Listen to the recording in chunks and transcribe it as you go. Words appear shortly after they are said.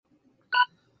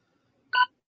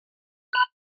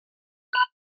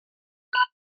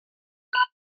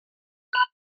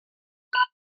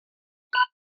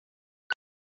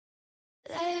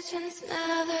Legends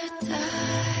never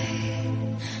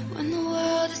die when the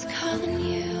world is calling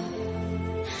you.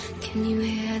 Can you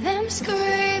hear them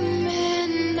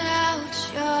screaming out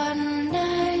your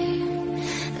name?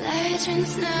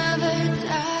 Legends never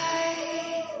die.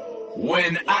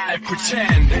 When I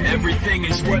pretend everything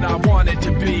is what I want it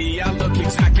to be, I look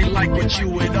exactly like what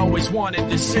you had always wanted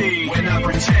to see. When I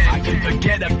pretend I can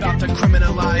forget about the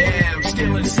criminal I am,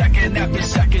 stealing second after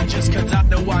second just cause I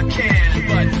know I can.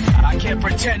 But I can't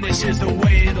pretend this is the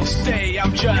way it'll stay.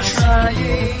 I'm just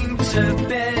trying to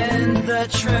bend the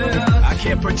truth. I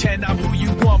can't pretend I'm who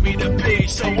you want me to be,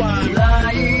 so I'm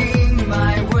lying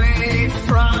my way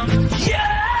from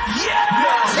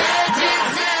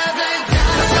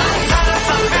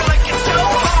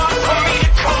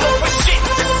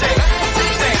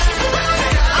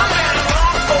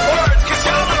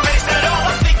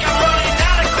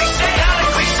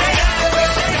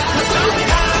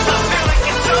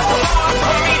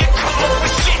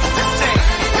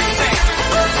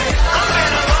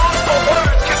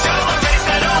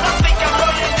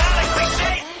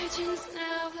Legends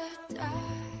never die.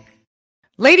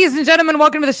 Ladies and gentlemen,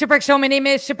 welcome to the Shipwreck Show. My name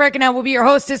is Shipwreck, and I will be your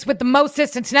hostess with the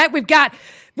mostest. And tonight we've got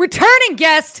returning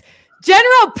guest,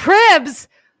 General Pribs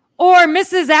or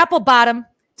Mrs. Applebottom,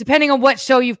 depending on what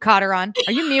show you've caught her on.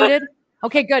 Are you muted?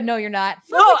 Okay, good. No, you're not.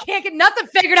 No, I can't get nothing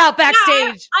figured out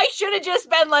backstage. I should have just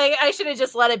been like, I should have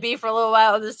just let it be for a little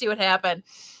while and just see what happened.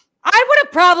 I would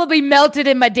have probably melted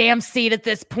in my damn seat at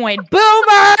this point.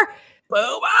 Boomer!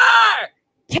 Boomer!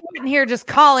 Cat in here just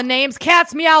calling names.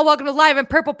 Cats meow. Welcome to Live and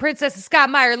Purple Princess and Scott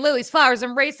Meyer, Lily's Flowers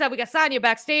and Raisa. We got Sonya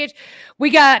backstage. We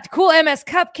got Cool MS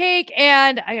Cupcake,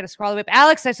 and I gotta scroll up.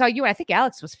 Alex, I saw you. I think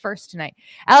Alex was first tonight.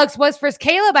 Alex was first.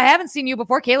 Caleb, I haven't seen you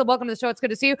before. Caleb, welcome to the show. It's good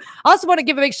to see you. I also want to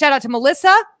give a big shout out to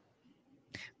Melissa.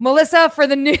 Melissa for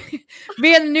the new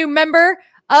being the new member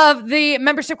of the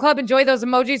membership club. Enjoy those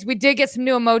emojis. We did get some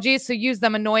new emojis, so use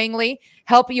them annoyingly.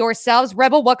 Help yourselves.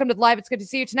 Rebel, welcome to the live. It's good to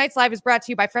see you. Tonight's live is brought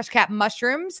to you by Fresh Cap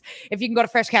Mushrooms. If you can go to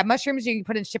Fresh Cap Mushrooms, you can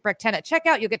put in Shipwreck 10 at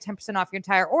checkout. You'll get 10% off your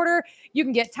entire order. You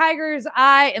can get Tiger's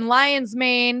Eye and Lion's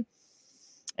Mane.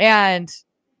 And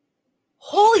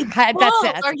holy that's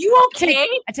it. Are you okay?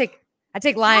 I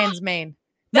take Lion's Mane.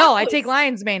 No, I take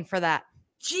Lion's Mane for that.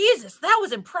 Jesus, that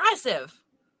was impressive.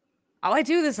 Oh, I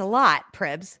do this a lot,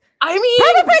 Pribs. I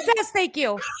mean, Purple Princess, thank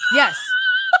you. Yes.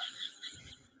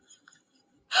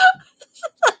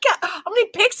 How many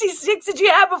pixie sticks did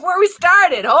you have before we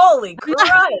started? Holy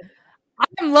crud.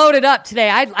 I'm loaded up today.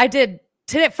 I did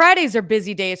today. Fridays are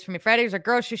busy days for me. Fridays are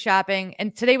grocery shopping.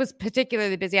 And today was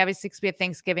particularly busy. Obviously, because we have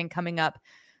Thanksgiving coming up.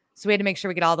 So we had to make sure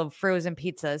we get all the frozen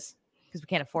pizzas because we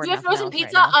can't afford it. Do you have frozen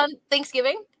pizza on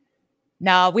Thanksgiving?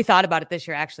 No, we thought about it this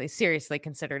year, actually. Seriously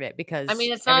considered it because I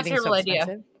mean, it's not a terrible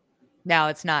idea. No,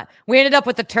 it's not. We ended up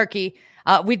with the turkey.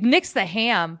 We nixed the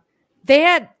ham.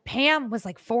 Ham was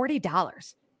like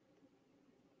 $40.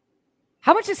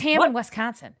 How much is ham in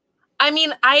Wisconsin? I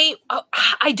mean, I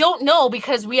don't know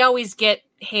because we always get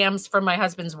hams from my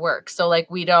husband's work. So like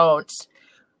we don't,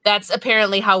 that's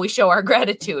apparently how we show our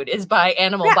gratitude is by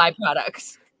animal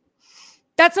byproducts.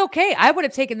 That's okay. I would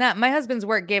have taken that. My husband's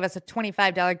work gave us a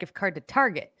 $25 gift card to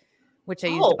Target, which I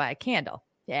used to buy a candle.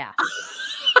 Yeah.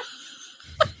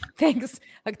 Thanks.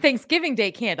 A Thanksgiving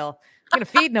Day candle. I'm going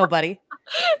to feed nobody.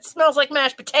 It smells like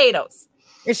mashed potatoes.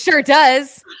 It sure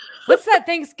does. What's that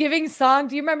Thanksgiving song?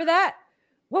 Do you remember that?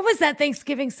 What was that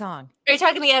Thanksgiving song? Are you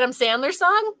talking the Adam Sandler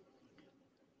song?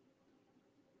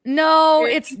 No,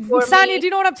 it's Sonya. Do you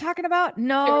know what I'm talking about?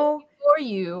 No. For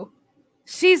you.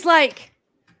 She's like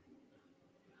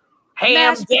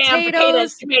ham,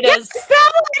 potatoes. Yes,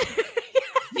 that one.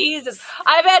 Jesus,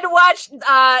 I've had to watch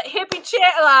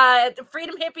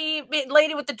Freedom Hippie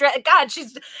lady with the dress. God,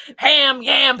 she's ham,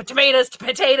 potatoes.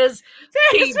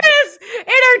 In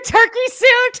her turkey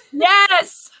suit.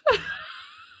 Yes.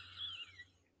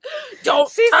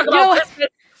 Don't talk about Christmas.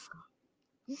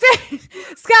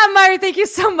 Scott Meyer, thank you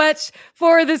so much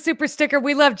for the super sticker.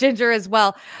 We love Ginger as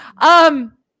well.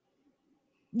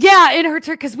 Yeah, in her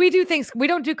turn, because we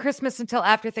don't do Christmas until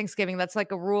after Thanksgiving. That's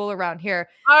like a rule around here.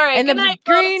 All right, and the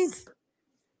Greens,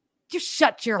 you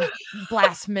shut your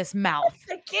blasphemous mouth.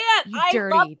 I can't.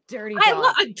 Dirty. I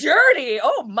love dirty.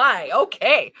 Oh my.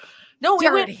 Okay. No,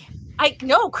 dirty.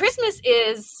 Christmas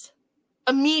is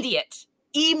immediate.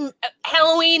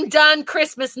 Halloween done.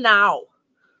 Christmas now.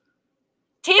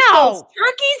 Take those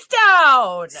turkeys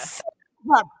down.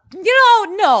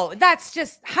 No, that's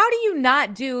just, how do you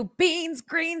not do beans,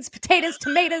 greens, potatoes,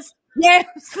 tomatoes? Yes.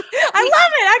 I love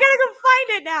it. I gotta go find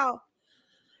it now.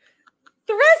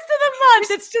 The rest of the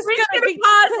month, it's just We're just gonna gonna be.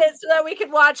 pause it so that we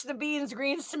can watch the beans,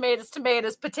 greens,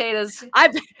 tomatoes, potatoes. I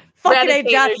fucking ain't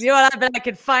Raditators. Johnson. You know what? I bet I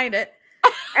could find it.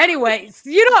 Anyways,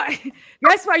 you know,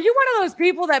 guys, are you one of those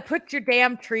people that put your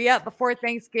damn tree up before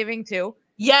Thanksgiving too?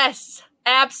 Yes,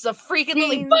 absolutely.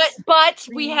 Beans, But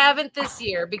we greens. haven't this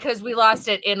year because we lost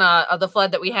it in the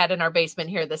flood that we had in our basement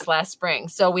here this last spring.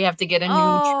 So we have to get a new tree.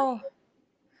 Oh,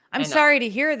 I'm I know. sorry to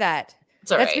hear that.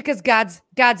 It's all That's right. because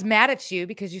God's mad at you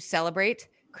because you celebrate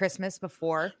Christmas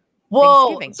before Whoa.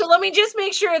 Thanksgiving. So let me just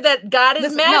make sure that God is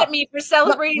Listen, mad no. at me for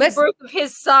celebrating the listen. birth of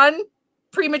his son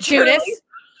prematurely. Judas,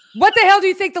 what the hell do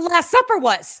you think the Last Supper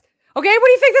was? Okay, what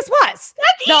do you think this was?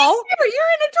 That's No. Easter. You're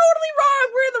in a totally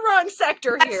wrong. We're in the wrong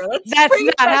sector here. Let's That's bring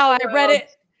it not back how I around. read it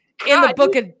in the God,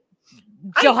 book of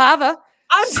Jehovah.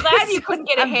 I'm glad you couldn't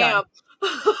get a I'm done. ham.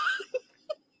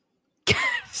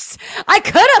 I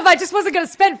could have. I just wasn't going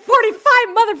to spend 45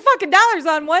 motherfucking dollars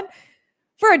on one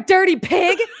for a dirty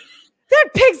pig. That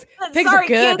pigs are Sorry,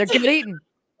 good. kids. They're good eating.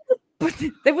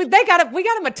 But we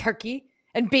got them a turkey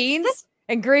and beans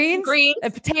and greens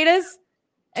and potatoes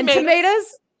and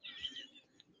tomatoes.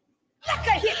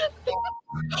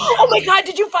 Oh my God,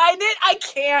 did you find it? I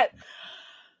can't.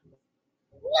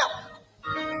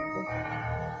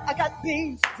 I got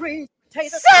beans, greens,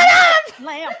 potatoes, Shut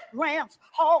lamb, rams,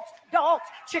 hogs, dogs,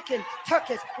 chicken,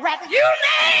 turkeys, rabbits. You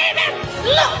name it.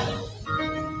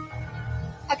 Look!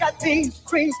 I got beans,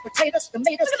 greens, potatoes,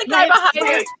 tomatoes, Look at the guy lambs, behind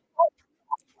rams,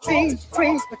 it. beans,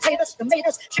 greens, potatoes,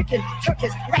 tomatoes, chicken,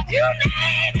 turkeys, rabbits. You name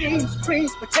it. Beans,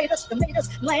 greens, potatoes, tomatoes,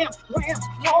 lamb, rams,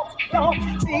 hogs,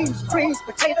 dogs, beans, greens,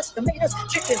 potatoes, tomatoes,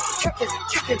 chicken, turkeys,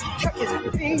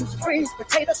 beans, greens,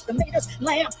 potatoes, tomatoes,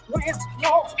 lamb, rams,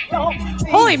 hogs, dogs, beans,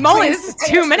 Holy moly, greens, this is 2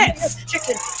 potatoes, minutes. tomatoes,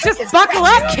 chicken, Just turkeys, buckle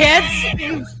rabbits. up, kids.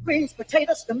 Beans, greens,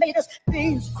 potatoes, tomatoes,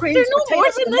 beans, greens, There's no more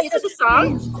potatoes, than this to tomatoes, the song?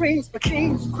 beans, greens,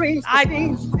 beans, greens, I-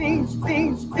 beans,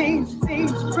 greens,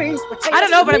 potatoes. I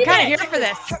don't know, but I'm kind of Read here for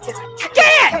this.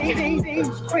 Chicken,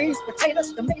 beans, greens,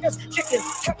 potatoes, tomatoes, chicken,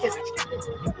 turkeys.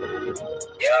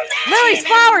 Lily's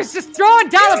Flowers just throwing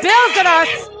dollar bills at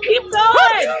us. Keep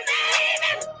going.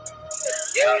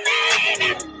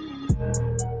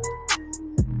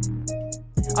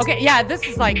 Okay, yeah, this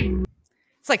is like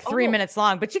it's like 3 minutes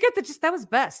long, but you get the just that was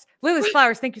best. Lily's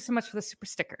Flowers, thank you so much for the super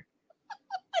sticker.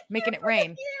 Making it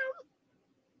rain.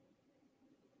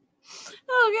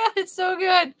 Oh God, it's so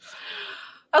good.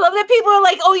 I love that people are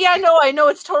like, "Oh yeah, no, I know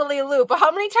it's totally a loop." But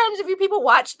how many times have you people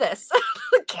watched this?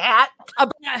 Cat.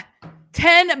 About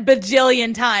 10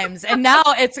 bajillion times. And now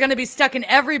it's going to be stuck in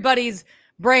everybody's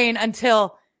brain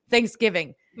until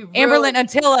Thanksgiving. Amberlynn,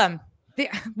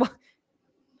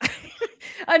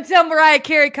 until Mariah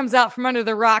Carey comes out from under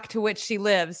the rock to which she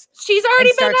lives. She's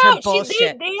already and been starts her out.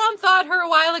 bullshit. They unthawed her a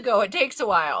while ago. It takes a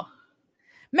while.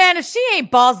 Man, if she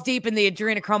ain't balls deep in the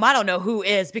adrenochrome, I don't know who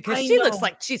is because I she know. looks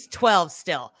like she's 12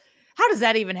 still. How does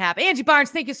that even happen? Angie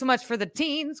Barnes, thank you so much for the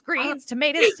teens, greens,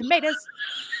 tomatoes,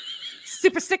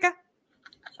 super sticker.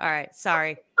 All right,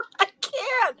 sorry. I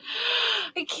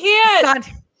can't.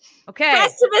 Okay,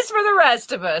 Festivus for the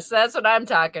rest of us. That's what I'm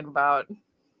talking about.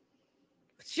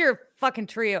 it's your fucking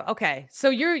trio. Okay, so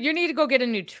you need to go get a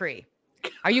new tree.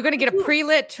 Are you going to get a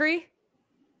pre-lit tree?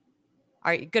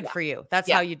 All right, good for you. That's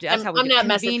Yeah. how you do. That's how we I'm do not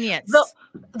messing. convenience.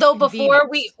 Though before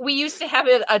Convenience. we used to have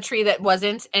a tree that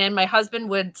wasn't, and my husband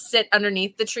would sit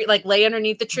underneath the tree, like lay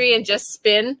underneath the tree and just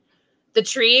spin the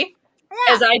tree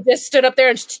as I just stood up there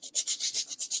and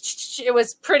it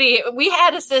was pretty. We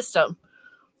had a system,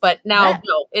 but now Yeah.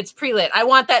 no, it's pre-lit. I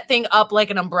want that thing up like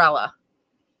an umbrella.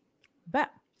 Bet.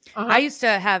 Uh-huh. I used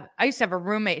to have a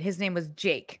roommate. His name was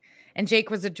Jake, and Jake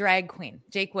was a drag queen.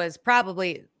 Jake was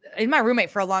probably my roommate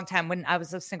for a long time when I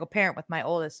was a single parent with my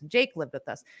oldest, and Jake lived with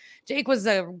us. Jake was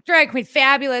a drag queen,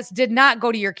 fabulous. Did not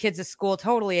go to your kids' school.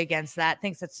 Totally against that.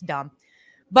 Thinks that's dumb,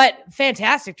 but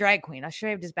fantastic drag queen. I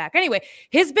shaved his back. Anyway,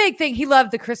 his big thing. He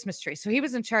loved the Christmas tree, so he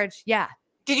was in charge. Yeah,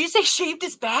 Did you say shaved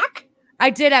his back? I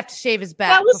did have to shave his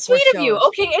back. That was before sweet of you. shows.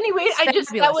 Okay. Anyway, Fabulous.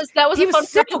 that was He a fun was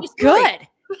so Christmas story. good.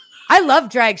 I love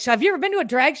drag show. Have you ever been to a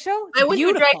drag show? It's I went to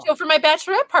a drag beautiful. show for my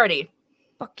bachelorette party.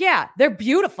 Fuck yeah, they're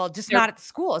beautiful, just They're- not at the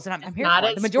schools, and I'm here not for it.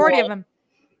 at The majority school.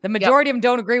 of them,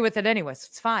 don't agree with it anyway, so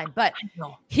it's fine. But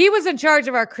No. he was in charge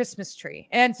of our Christmas tree,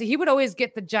 and so he would always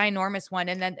get the ginormous one,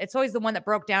 and then it's always the one that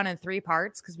broke down in 3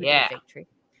 parts because we Yeah. did a fake tree.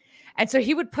 And so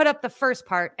he would put up the first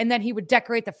part, and then he would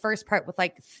decorate the first part with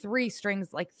like 3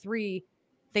 strings, like 3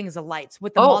 things of lights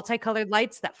with the Oh. multicolored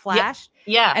lights that flash.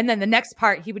 Yeah. And then the next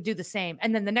part, he would do the same.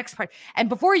 And then the next part. And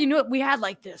before you knew it, we had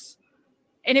like this.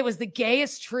 And it was the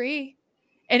gayest tree.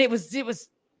 And it was,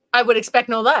 I would expect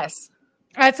no less.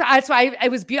 that's why it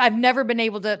was beautiful. I've never been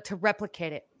able to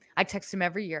replicate it. I text him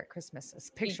every year at Christmas,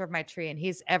 a picture of my tree, and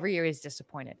every year he's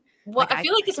disappointed. Well, Like, I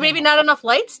feel like it's can't maybe help not enough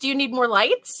lights. Do you need more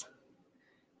lights?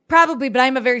 Probably, but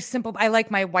I'm a very simple. I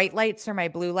like my white lights or my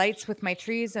blue lights with my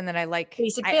trees, and then I like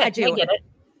Basic I bitch. I do. get it.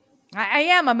 I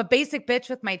am. I'm a basic bitch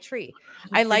with my tree.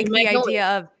 I like the Magnolia.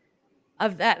 idea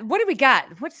of that. What do we got?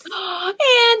 What's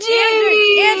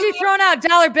Angie! Angie throwing out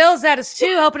dollar bills at us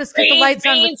too, helping us keep the lights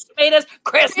on. Beans, tomatoes,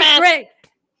 Christmas. Great.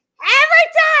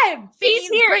 Every time. She's Beans,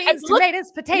 here. greens, And look-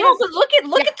 tomatoes, potatoes. No, but look at Yeah.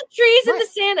 the trees and What?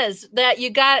 the Santas that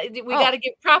you got. We Oh. got to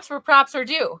give props where props are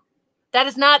due.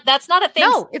 That's not a thing.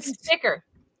 No, it's sticker.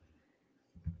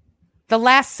 the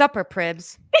Last Supper,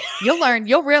 Pribs. You'll learn.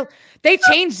 They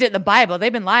changed it in the Bible.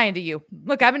 They've been lying to you.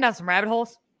 Look, I've been down some rabbit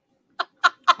holes.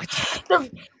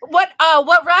 What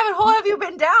rabbit hole have you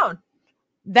been down?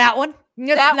 That one.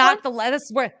 It's That not the lettuce.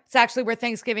 Where it's actually where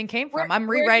Thanksgiving came from. Where- I'm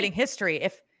where rewriting history.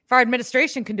 If our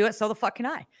administration can do it, so the fuck can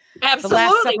I. The Last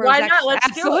Absolutely. Supper Why was not? Let's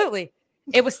do it. absolutely.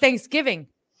 It was Thanksgiving,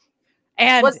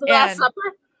 and What's the Last and Supper?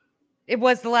 it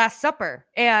was the Last Supper,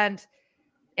 and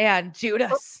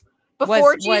Judas.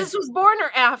 Before Jesus was born or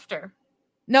after?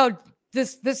 No,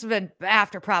 this has been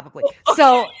after probably.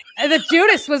 So the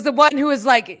Judas was the one who was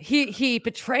like he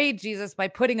betrayed Jesus by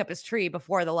putting up his tree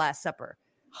before the Last Supper.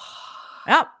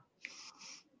 Yep.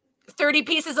 30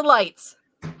 pieces of lights.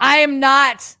 I am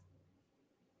not.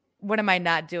 What am I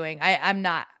not doing? I'm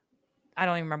not. I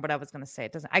don't even remember what I was going to say.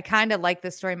 It doesn't. I kind of like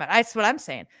this story. That's what I'm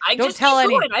saying. I Don't just tell keep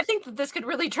any. going. I think that this could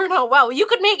really turn out well. You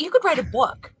could write a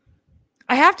book.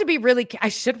 I have to be really. I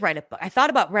should write a book. I thought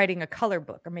about writing a color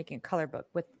book or making a color book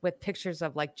with pictures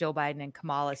of like Joe Biden and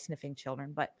Kamala sniffing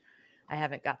children, but I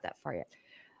haven't got that far yet.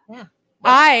 Yeah.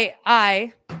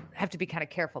 I have to be kind of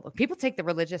careful though. People take the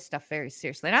religious stuff very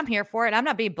seriously, and I'm here for it. I'm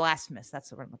not being blasphemous.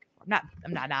 That's what I'm looking for.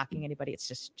 I'm not knocking anybody. It's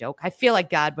just a joke. I feel like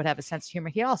God would have a sense of humor.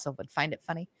 He also would find it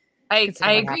funny. I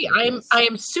Considering what agree. happened to I us.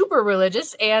 am super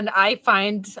religious, and I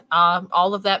find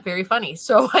all of that very funny.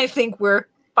 So I think we're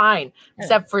fine,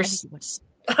 except for I think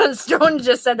we Stone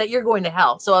just said that you're going to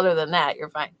hell. So other than that, you're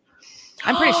fine.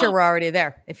 I'm pretty sure we're already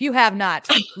there. If you have not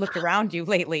looked around you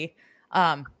lately,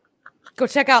 go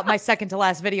check out my second to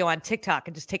last video on TikTok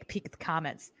and just take a peek at the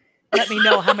comments. Let me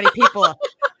know how many people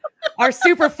are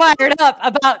super fired up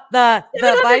about the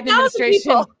Biden 700,000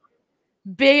 administration people.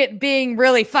 being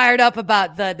really fired up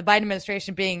about the Biden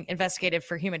administration being investigated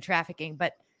for human trafficking.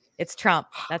 But it's Trump.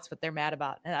 That's what they're mad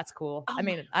about. And that's cool. I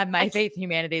mean, my faith in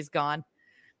humanity is gone.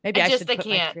 Maybe I should put my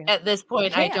can't. tree- At this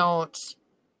point, I I can't. don't.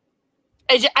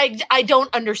 I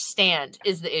don't understand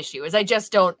is the issue.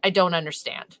 I don't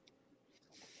understand.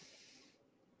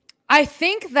 I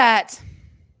think that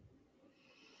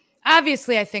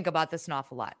obviously I think about this an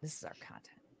awful lot. This is our content.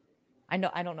 I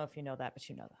don't know if you know that, but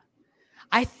you know that.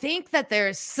 I think that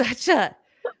there's such a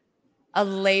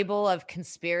label of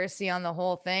conspiracy on the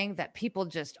whole thing that people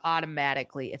just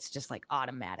automatically, it's just like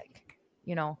automatic,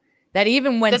 that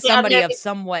even when That they somebody of automatic-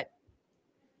 somewhat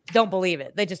don't believe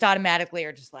it, they just automatically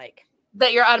are just like,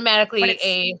 That you're automatically But it's-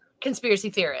 a conspiracy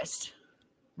theorist.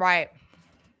 right.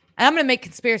 And I'm going to make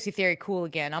conspiracy theory cool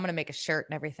again. I'm going to make a shirt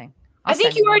and everything. I I'll think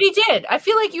send you one. already did. I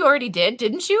feel like you already did,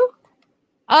 didn't you?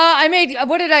 I made,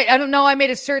 what did I don't know. I made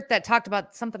a shirt that talked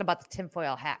about something about the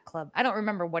tinfoil hat club. I don't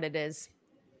remember what it is,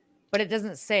 but it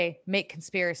doesn't say make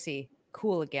conspiracy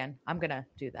cool again. I'm going to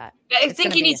do that. I It's think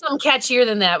gonna you be need something catchier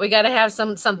than that. We got to have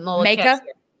something a little Maka? catchier.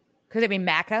 Could it be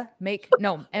Maca?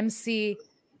 MCCA?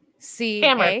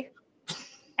 Hammer. MC!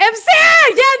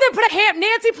 Yeah, they put a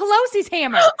Nancy Pelosi's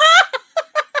hammer.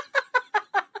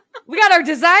 We got our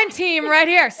design team right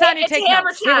here. Sonia, It's take hammer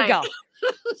notes. Here we go. time.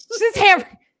 It's hammer.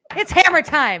 It's hammer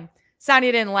time.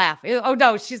 Sonia didn't laugh. Oh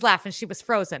no, she's laughing. She was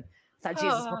frozen. I thought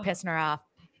Jesus, we're pissing her off.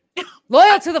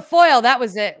 Loyal to the foil. That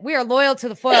was it. We are loyal to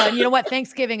the foil. And you know what?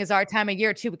 Thanksgiving is our time of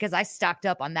year too, because I stocked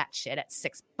up on that shit at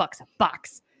 $6 a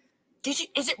box. Did you?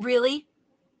 Is it really?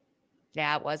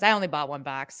 Yeah, it was. I only bought one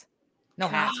box. No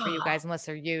hats for you guys unless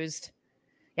they're used.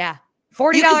 Yeah.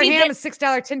 $40 You could be ham that- and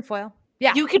 $6 tinfoil.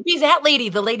 Yeah. You could be that lady,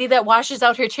 the lady that washes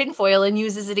out her tinfoil and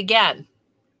uses it again.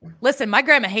 Listen, my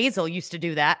grandma Hazel used to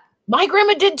do that. My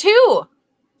grandma did too.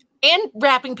 And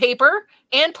wrapping paper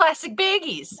and plastic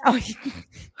baggies. Oh,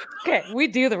 okay. We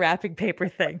do the wrapping paper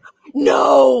thing.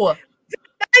 No.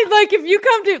 Like if you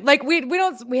come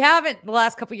to we haven't the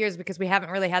last couple years because we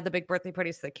haven't really had the big birthday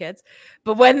parties for the kids.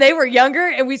 But when they were younger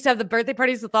and we used to have the birthday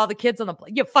parties with all the kids on the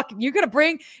you're gonna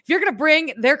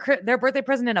bring their birthday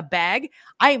present in a bag.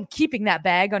 I am keeping that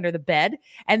bag under the bed,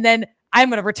 and then I'm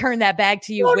gonna return that bag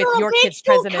to you with your bags kid's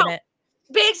don't present in count. it.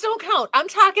 Bags don't count. I'm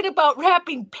talking about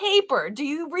wrapping paper. Do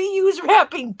you reuse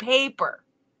wrapping paper?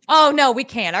 Oh no, we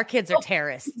can't. Our kids are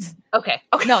terrorists. Okay.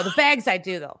 No, the bags I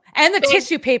do though, and the Bags-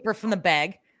 tissue paper from the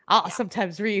bag. I'll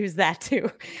sometimes reuse that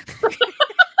too.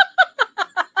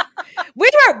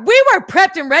 We were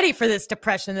prepped and ready for this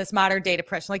depression, this modern day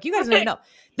depression. Like, you guys don't even know.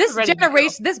 This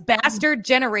generation, this bastard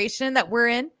generation that we're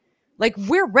in, like,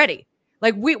 we're ready.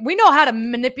 Like, we know how to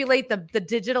manipulate the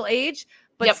digital age,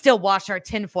 but still wash our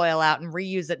tinfoil out and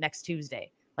reuse it next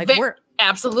Tuesday. Like, we're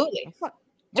absolutely.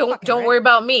 Don't worry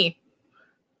about me.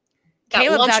 Got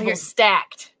Caleb's out Lunchables here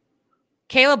stacked.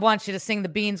 Caleb wants you to sing the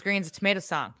beans, greens, and tomato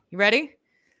song. You ready?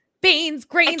 Beans,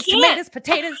 greens, can't. tomatoes,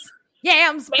 potatoes,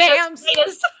 yams, bams.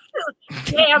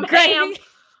 Ham.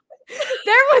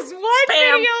 There was one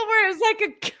video where it was like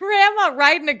a grandma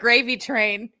riding a gravy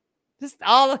train. Just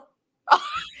all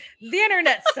the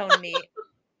internet's so neat.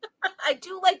 I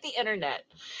do like the internet,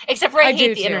 except for I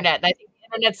hate the too. internet. And I think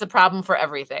the internet's the problem for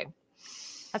everything.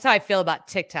 That's how I feel about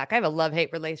TikTok. I have a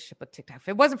love-hate relationship with TikTok. If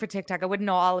it wasn't for TikTok, I wouldn't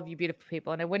know all of you beautiful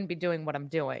people, and I wouldn't be doing what I'm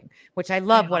doing, which I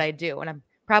love what I do. And I'm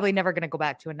probably never going to go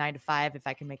back to a 9-to-5 if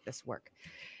I can make this work.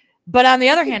 But on the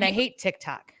other hand, I hate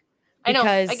TikTok. I know.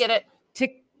 I get it.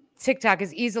 TikTok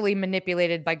is easily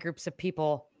manipulated by groups of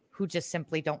people who just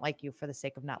simply don't like you for the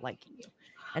sake of not liking you.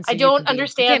 And so I don't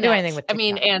understand. You can't do anything with TikTok. I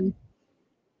mean, and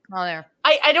there.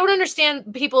 I don't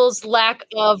understand people's lack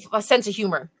of a sense of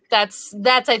humor. That's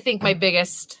I think my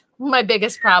biggest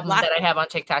problem that I have on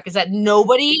TikTok is that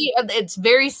it's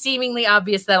very seemingly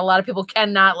obvious that a lot of people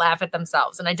cannot laugh at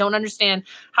themselves. And I don't understand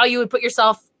how you would put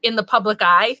yourself in the public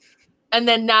eye and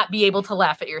then not be able to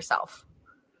laugh at yourself.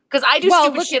 Because I do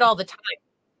stupid shit all the time.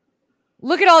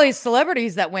 Look at all these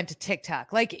celebrities that went to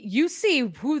TikTok. Like, you see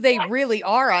who they really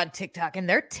are on TikTok, and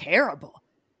they're terrible.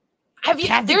 Kathy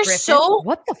Griffin,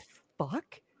 what the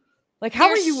fuck? Like, how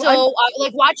are you?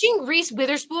 Like, watching Reese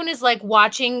Witherspoon is like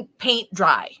watching paint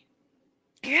dry.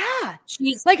 Yeah.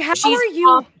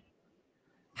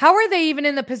 How are they even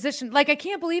in the position? Like, I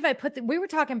can't believe we were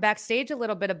talking backstage a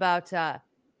little bit about,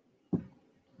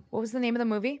 what was the name of the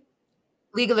movie?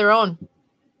 League of Their Own.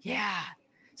 Yeah.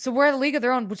 So we're at League of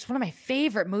Their Own, which is one of my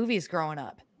favorite movies growing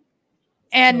up.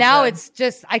 And now it's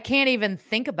just, I can't even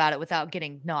think about it without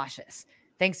getting nauseous,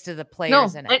 thanks to the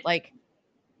players in it.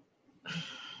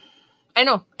 I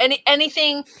know.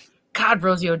 Anything, God,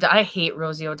 Rosie O'Donnell. I hate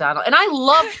Rosie O'Donnell. And I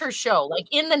loved her show. Like,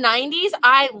 in the 90s,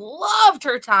 I loved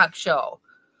her talk show.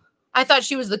 I thought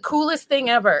she was the coolest thing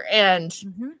ever. And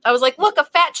I was like, look, a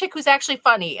fat chick who's actually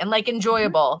funny and, like,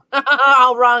 enjoyable.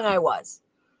 How wrong I was.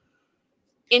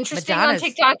 Interesting on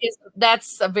TikTok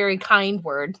that's a very kind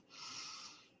word.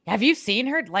 Have you seen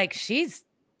her? Like,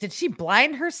 did she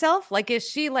blind herself? Like,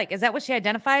 is that what she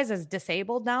identifies as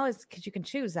disabled now? Because you can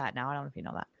choose that now. I don't know if you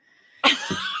know that.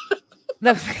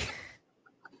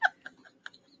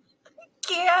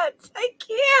 I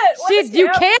can't. You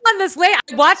can on this lady.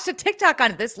 I watched a TikTok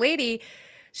on it. This lady,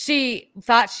 she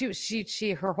thought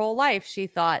she her whole life, she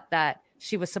thought that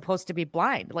she was supposed to be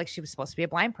blind. Like, she was supposed to be a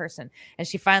blind person. And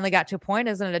she finally got to a point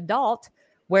as an adult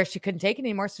where she couldn't take it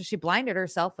anymore. So she blinded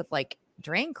herself with, like,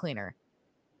 drain cleaner.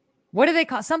 What do they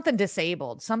call something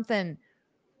disabled? Something,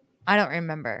 I don't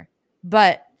remember.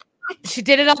 But she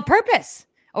did it on purpose.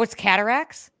 Oh, it's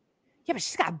cataracts? Yeah, but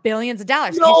she's got billions of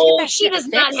dollars. No, she does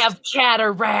not have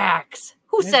cataracts.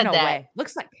 Who said that? Way.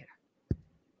 Looks like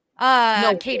cataracts.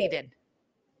 No Katie way. did.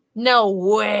 No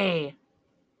way.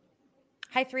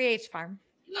 Hi, 3H Farm.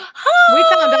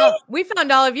 Hi. We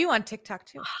found all of you on TikTok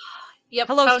too. Yep.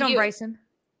 Hello, Stone Bryson.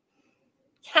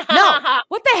 No,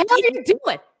 what the hell are you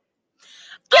doing?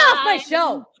 Get off my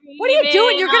show. What are you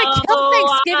doing? You're gonna kill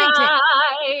Thanksgiving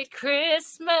today.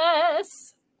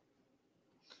 Christmas.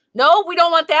 No, we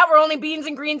don't want that. We're only beans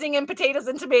and greensing and potatoes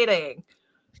and tomatoing.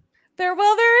 There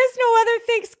is no other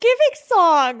Thanksgiving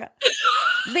song.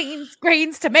 Beans,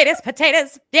 greens, tomatoes,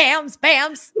 potatoes, yams,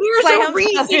 bams. There's slams, a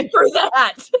reason for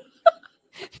that.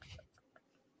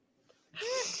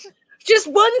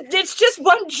 It's just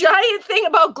one giant thing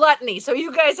about gluttony. So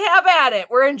you guys have at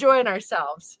it. We're enjoying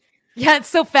ourselves. Yeah, it's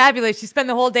so fabulous. You spend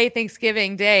the whole day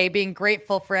Thanksgiving Day being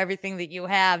grateful for everything that you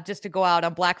have just to go out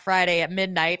on Black Friday at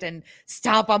midnight and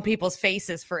stomp on people's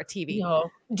faces for a TV. No.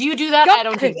 Do you do that? I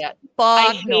don't do that.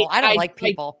 I don't like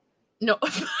people. No.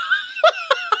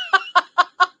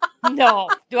 No.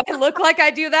 Do I look like I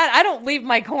do that? I don't leave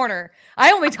my corner.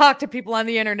 I only talk to people on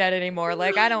the internet anymore.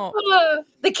 Like, I don't.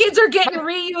 The kids are getting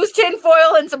reused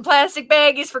tinfoil and some plastic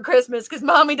baggies for Christmas because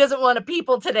mommy doesn't want a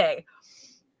people today.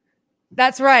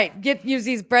 That's right. Use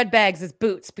these bread bags as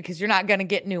boots because you're not going to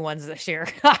get new ones this year.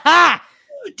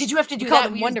 Did you have to do call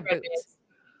that? Them Wonder boots.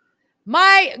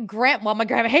 My grandma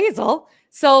Hazel.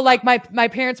 So, like, my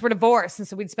parents were divorced, and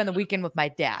so we'd spend the weekend with my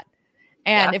dad.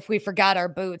 And if we forgot our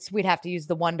boots, we'd have to use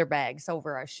the Wonder bags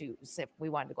over our shoes if we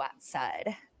wanted to go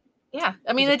outside. Yeah.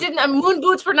 I mean, it didn't, moon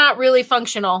boots were not really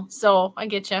functional. So I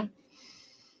get you.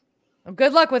 Well,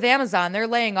 good luck with Amazon. They're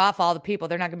laying off all the people.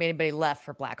 They're not going to be anybody left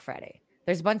for Black Friday.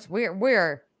 There's a bunch.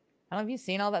 We're. I don't know if you've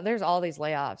seen all that. There's all these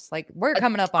layoffs. Like we're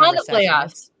coming up on a recession.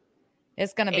 Layoffs.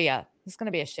 It's gonna be a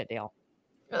shit deal.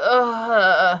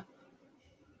 Well,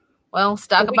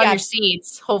 stock up on your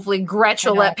seeds. Hopefully, Gretch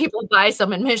will let people buy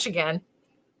some in Michigan.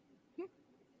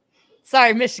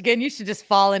 Sorry, Michigan. You should just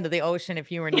fall into the ocean if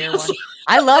you were near one.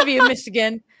 I love you,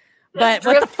 Michigan, but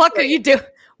what the fuck are you doing?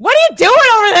 What are you doing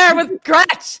over there with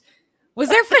Gretch? Was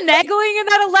there finagling in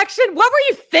that election? What were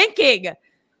you thinking?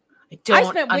 I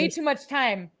spent way too much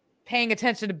time paying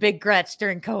attention to Big Gretch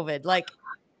during COVID. Like,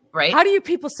 right? How do you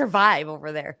people survive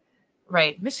over there?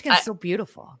 Right. Michigan's so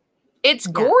beautiful. It's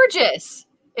gorgeous.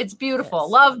 It's beautiful.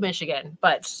 Yes. Love Michigan,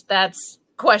 but that's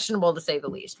questionable to say the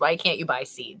least. Why can't you buy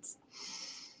seeds?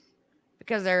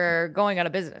 Because they're going out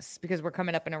of business, because we're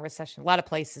coming up in a recession. A lot of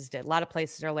places did. A lot of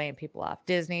places are laying people off.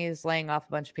 Disney's laying off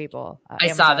a bunch of people. I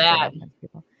saw that.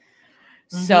 Mm-hmm.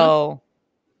 So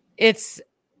it's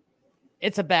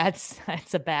a bad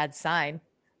sign.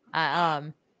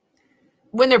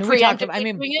 When they're preemptively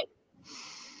doing it?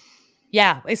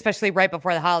 Yeah, especially right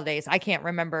before the holidays. I can't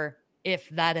remember if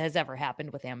that has ever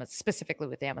happened with Amazon, specifically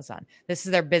with Amazon. This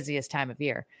is their busiest time of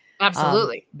year.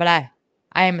 Absolutely. But I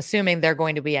am assuming they're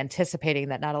going to be anticipating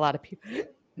that not a lot of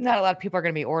people are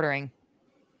going to be ordering.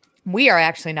 We are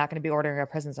actually not going to be ordering our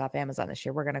presents off Amazon this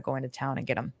year. We're going to go into town and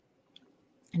get them,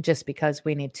 just because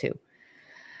we need to.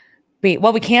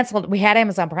 We canceled. We had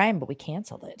Amazon Prime, but we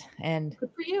canceled it. And good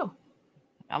for you.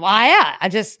 Well, yeah,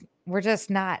 we're just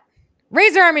not.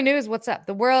 Razor Army News, what's up?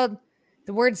 The word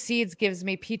seeds gives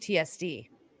me PTSD.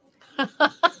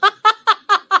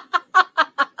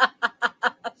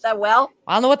 That well?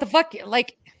 I don't know what the fuck.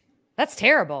 Like, that's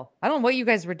terrible. I don't know what you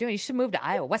guys were doing. You should move to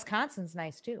Iowa. Wisconsin's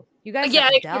nice too. You guys,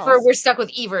 we're stuck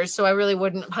with Evers, so I really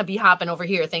wouldn't be hopping over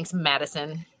here. Thanks,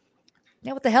 Madison.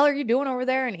 Yeah, what the hell are you doing over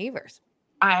there in Evers?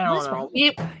 I don't know.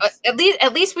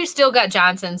 At least we've still got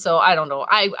Johnson, so I don't know.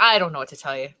 I don't know what to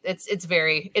tell you. It's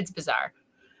bizarre.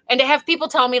 And to have people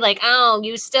tell me like, oh,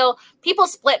 people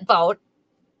split vote.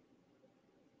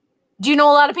 Do you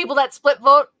know a lot of people that split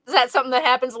vote? Is that something that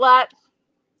happens a lot?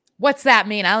 What's that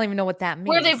mean? I don't even know what that means.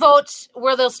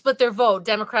 Where they'll split their vote,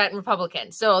 Democrat and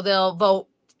Republican. So they'll vote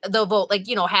like,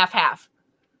 half.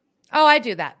 Oh, I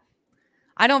do that.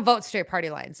 I don't vote straight party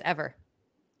lines ever.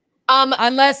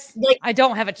 Unless I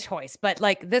don't have a choice, but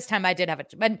like this time I did have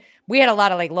but we had a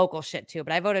lot of like local shit too,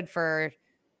 but I voted for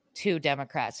 2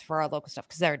 Democrats for our local stuff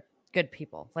because they're good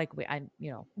people. Like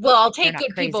well, I'll take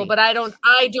good people, but I don't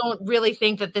really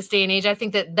think that this day and age, I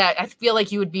think that I feel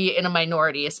like you would be in a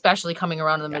minority, especially coming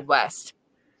around in the Midwest.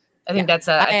 I think that's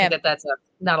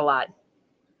not a lot.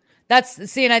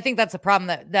 And I think that's a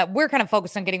problem that we're kind of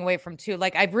focused on getting away from too.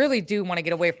 Like, I really do want to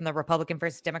get away from the Republican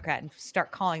versus Democrat and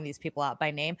start calling these people out by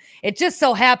name. It just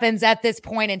so happens at this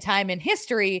point in time in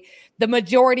history, the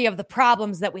majority of the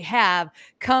problems that we have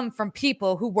come from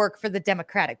people who work for the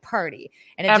Democratic Party.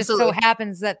 And it just so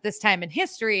happens that this time in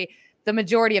history, the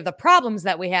majority of the problems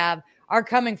that we have are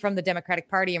coming from the Democratic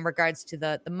Party in regards to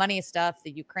the money stuff,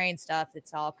 the Ukraine stuff.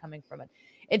 It's all coming from it.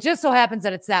 It just so happens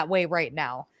that it's that way right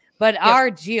now. But our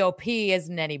GOP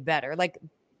isn't any better. Like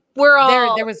we're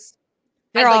all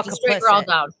they're all complicit. We're all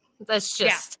down. That's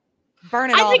just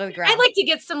burn it all to the ground. I'd like to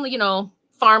get some,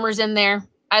 farmers in there.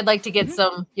 I'd like to get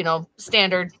some,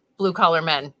 standard blue collar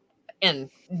men and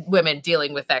women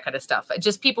dealing with that kind of stuff.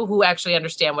 Just people who actually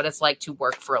understand what it's like to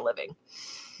work for a living.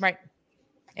 Right.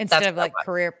 Instead of like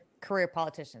career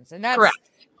politicians. And that's correct.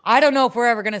 I don't know if we're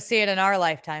ever going to see it in our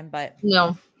lifetime, but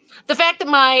no. The fact that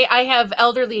I have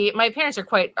elderly, my parents are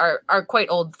quite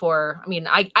old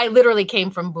I literally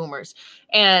came from boomers,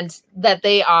 and that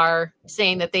they are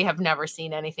saying that they have never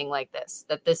seen anything like this,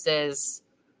 that this is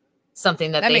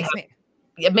something that makes me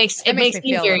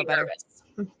very nervous.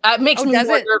 It makes me more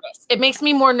nervous. It makes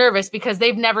me more nervous because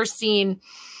they've never seen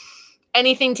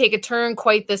anything take a turn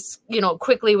quite this,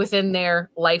 quickly within their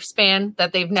lifespan,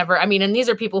 that they've never, and these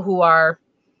are people who are,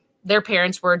 their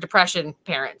parents were Depression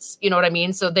parents. You know what I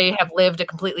mean? So they have lived a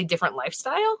completely different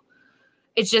lifestyle.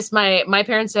 It's just my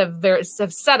parents have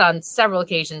said on several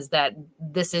occasions that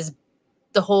this is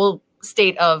the whole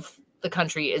state of the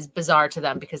country is bizarre to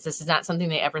them because this is not something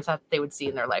they ever thought they would see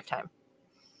in their lifetime.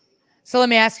 So let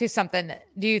me ask you something.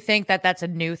 Do you think that that's a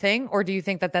new thing, or do you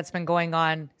think that that's been going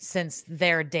on since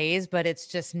their days, but it's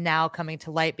just now coming to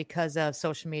light because of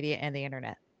social media and the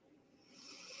internet?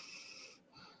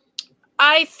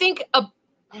 I think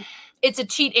it's a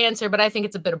cheat answer, but I think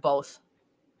it's a bit of both.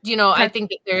 I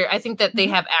think that they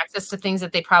have access to things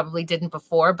that they probably didn't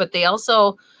before, but they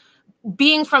also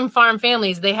being from farm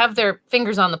families, they have their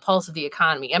fingers on the pulse of the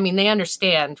economy. I mean, they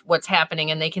understand what's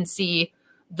happening and they can see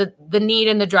the need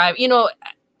and the drive. You know,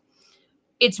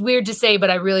 it's weird to say, but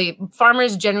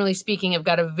farmers, generally speaking, have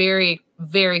got a very,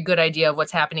 very good idea of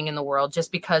what's happening in the world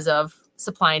just because of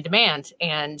supply and demand.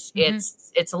 And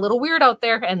it's a little weird out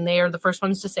there, and they are the first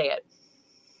ones to say it.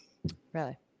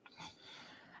 Really?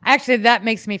 Actually, that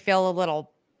makes me feel a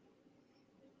little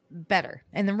better.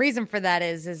 And the reason for that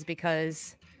is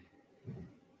because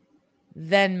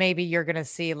then maybe you're going to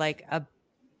see like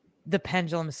the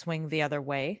pendulum swing the other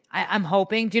way. I'm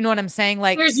hoping. Do you know what I'm saying?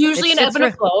 Like, there's usually an ebb and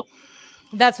a flow.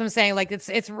 That's what I'm saying. Like,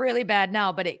 it's really bad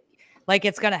now, but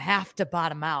it's going to have to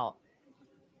bottom out.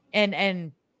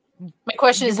 And my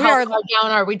question is, how far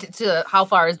down are we to how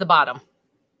far is the bottom?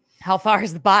 How far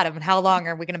is the bottom, and how long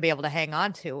are we going to be able to hang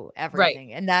on to everything?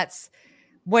 Right. And that's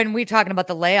when we're talking about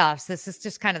the layoffs. This is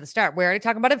just kind of the start. We're already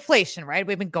talking about inflation, right?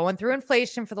 We've been going through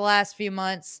inflation for the last few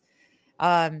months.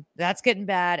 That's getting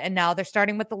bad. And now they're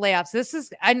starting with the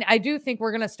layoffs. I do think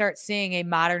we're going to start seeing a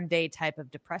modern day type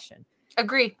of depression.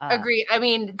 Agree. I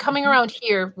mean, coming around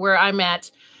here where I'm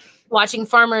at, watching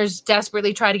farmers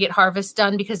desperately try to get harvest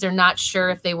done because they're not sure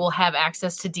if they will have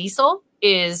access to diesel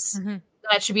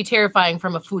that should be terrifying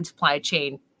from a food supply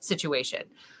chain situation.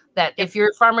 That if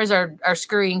your farmers are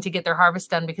scurrying to get their harvest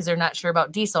done because they're not sure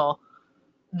about diesel,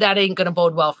 that ain't going to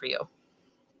bode well for you.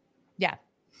 Yeah.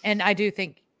 And I do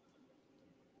think,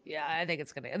 I think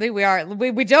it's going to, I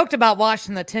think we joked about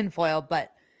washing the tinfoil,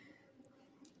 but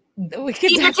we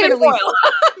could definitely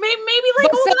maybe like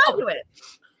hold on to it.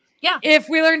 Yeah. If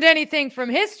we learned anything from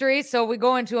history, so we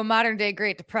go into a modern day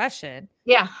Great Depression.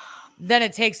 Yeah. Then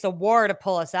it takes the war to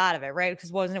pull us out of it, right?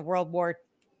 Because wasn't it World War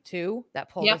II that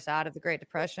pulled us out of the Great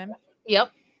Depression?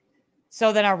 Yep.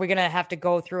 So then are we going to have to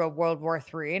go through a World War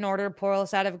III in order to pull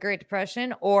us out of a Great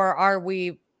Depression? Or are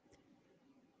we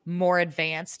more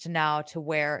advanced now to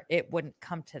where it wouldn't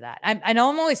come to that? I know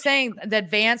I'm only saying the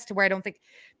advanced to where I don't think,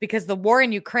 because the war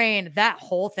in Ukraine, that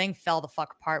whole thing fell the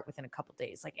fuck apart within a couple of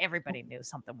days. Like everybody knew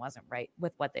something wasn't right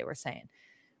with what they were saying,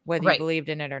 whether you believed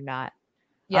in it or not.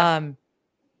 Yeah.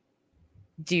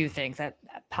 Do you think that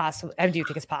possible? Do you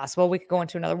think it's possible we could go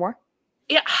into another war?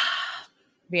 Yeah.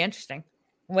 Be interesting.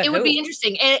 It would be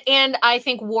interesting. And I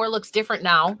think war looks different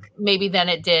now, maybe than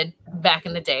it did back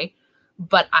in the day.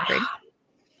 But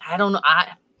I don't know.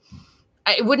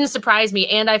 It wouldn't surprise me.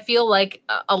 And I feel like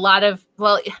a lot of,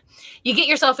 you get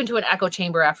yourself into an echo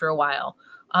chamber after a while,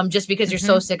 just because you're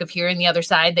so sick of hearing the other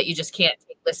side that you just can't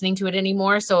take listening to it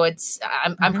anymore. So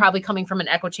I'm probably coming from an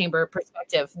echo chamber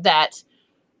perspective that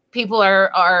people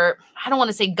are, I don't want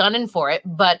to say gunning for it,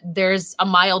 but there's a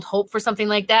mild hope for something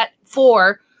like that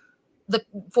for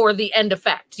the end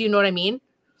effect. Do you know what I mean?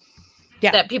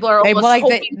 Yeah. That people are almost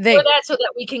hoping for that so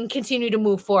that we can continue to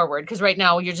move forward. Because right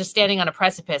now you're just standing on a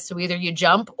precipice. So either you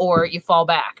jump or you fall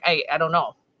back. I don't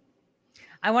know.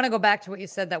 I want to go back to what you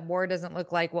said, that war doesn't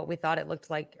look like what we thought it looked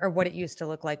like or what it used to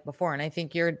look like before. And I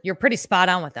think you're pretty spot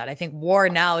on with that. I think war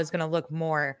now is going to look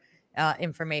more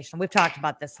information. We've talked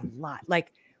about this a lot.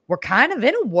 Like, we're kind of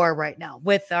in a war right now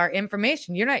with our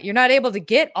information. You're not able to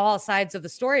get all sides of the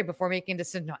story before making a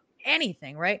decision on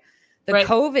anything, right? The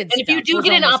COVID and if you do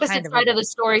get an opposite side of the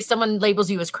story, someone labels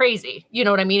you as crazy. You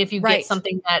know what I mean? If you get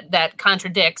something that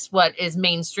contradicts what is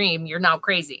mainstream, you're now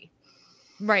crazy.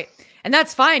 Right. And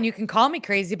that's fine. You can call me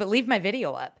crazy, but leave my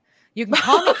video up. You can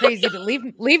call me crazy, but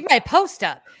leave my post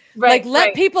up. Right. Like,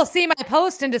 let people see my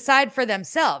post and decide for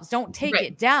themselves. Don't take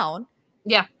it down.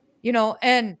 Yeah. You know,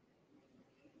 and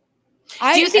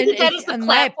do you think that is the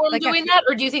platform doing that?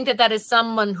 Or do you think that is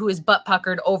someone who is butt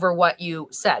puckered over what you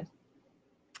said?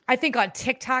 I think on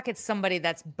TikTok, it's somebody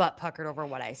that's butt puckered over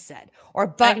what I said or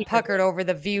butt puckered over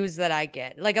the views that I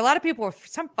get. Like, a lot of people, for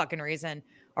some fucking reason,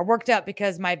 are worked up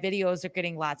because my videos are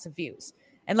getting lots of views.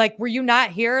 And like, were you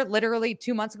not here literally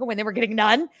 2 months ago when they were getting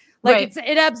none? Like,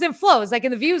 it ebbs and flows. Like,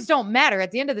 and the views don't matter.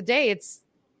 At the end of the day,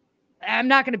 I'm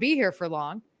not going to be here for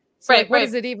long. So what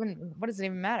does it even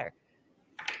matter?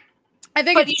 I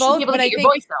think it's both, but I think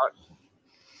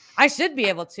I should be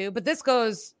able to, but this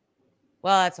goes,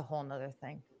 well, that's a whole nother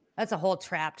thing. That's a whole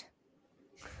trapped.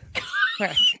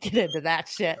 Get into that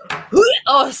shit.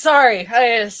 Oh, sorry.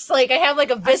 I have like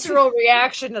a visceral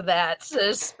reaction to that.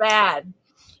 It's bad.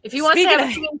 If he wants to have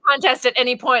a team contest at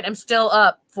any point, I'm still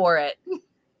up for it.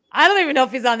 I don't even know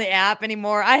if he's on the app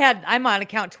anymore. I'm on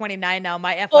account 29 now.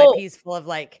 My FYP is full of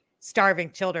like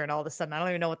starving children all of a sudden. I don't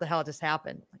even know what the hell just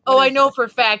happened. I know for a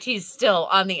fact he's still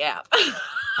on the app.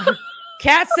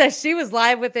 Kat says she was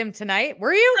live with him tonight.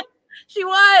 Were you? She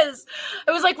was.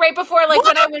 It was like right before, like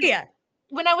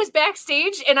when I was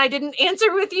backstage and I didn't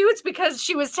answer with you. It's because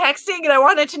she was texting and I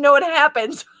wanted to know what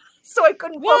happened. so I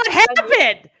couldn't. What focus on you.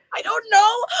 happened? I don't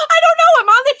know. I'm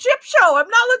on the ship show. I'm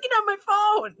not looking at my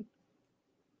phone.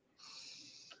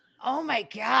 Oh my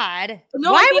God.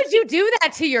 No, Why I think would you do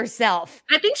that to yourself?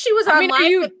 I think she was on I mean, are live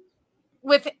you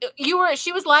with you were.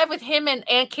 She was live with him and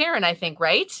Aunt Karen. I think,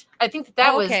 right? I think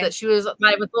that was okay. that she was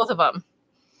live with both of them.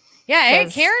 Yeah, Aunt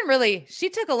 'Cause- Karen really, she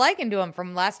took a liking to him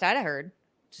from last I'd heard.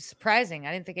 Which is surprising.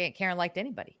 I didn't think Aunt Karen liked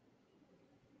anybody.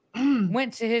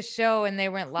 Went to his show and they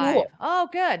went live. Cool. Oh,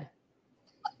 good.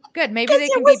 Good. Maybe 'Cause they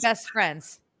it can was- be best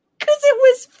friends. Because it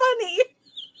was funny.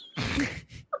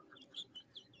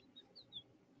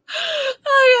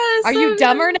 Oh, Are you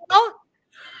dumber now?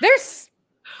 There's,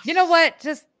 you know what?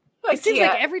 Just I it seems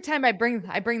like can't. every time I bring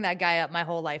that guy up, my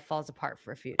whole life falls apart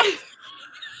for a few days.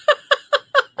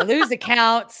 I lose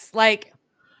accounts. Like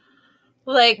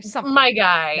something. My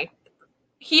guy.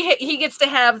 He gets to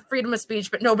have freedom of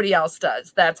speech, but nobody else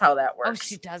does. That's how that Oh, works.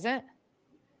 she doesn't.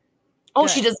 Oh,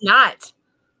 she Good. does not.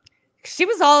 She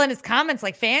was all in his comments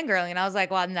like fangirling, and I was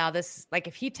like, well, no, this like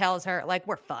if he tells her, like,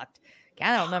 we're fucked.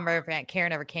 I don't remember if Aunt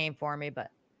Karen ever came for me, but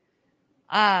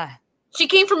She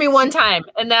came for me one time,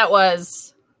 and that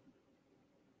was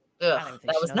don't ugh, think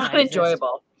that she was knows not I exist.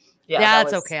 enjoyable. yeah, that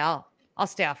that's was- okay. I'll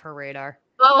stay off her radar.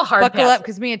 Oh, hard Buckle pass. up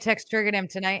because me and Tex triggered him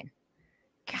tonight.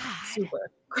 God. Super,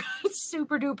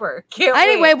 super duper. Can't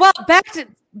Anyway, wait. well,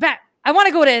 back. I want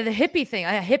to go to the hippie thing.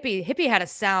 Hippie had a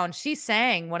sound. She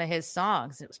sang one of his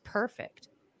songs. It was perfect.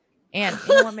 And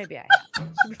you know what? Maybe I should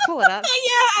we pull it up.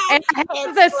 Yeah, And I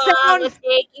have the sound.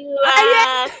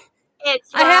 I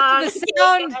have the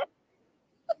sound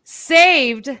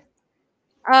saved.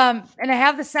 And I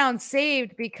have the sound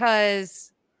saved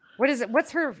because what is it?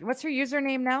 What's her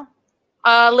username now?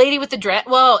 Lady with the dread.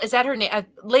 Well, is that her name?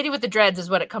 Lady with the dreads is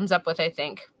what it comes up with, I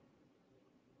think.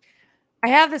 I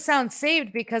have the sound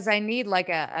saved because I need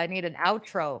an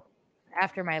outro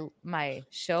after my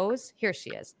shows. Here she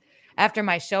is. After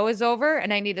my show is over,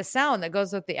 and I need a sound that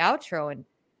goes with the outro. And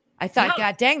I thought,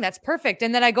 Yeah. God dang, that's perfect.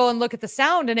 And then I go and look at the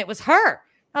sound, and it was her.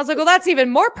 I was like, well, that's even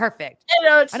more perfect. I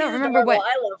know. I don't remember what-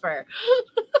 I love her.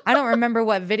 I don't remember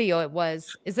what video it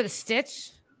was. Is it a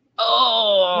Stitch?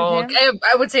 Oh, Mhm.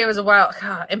 I would say it was a while,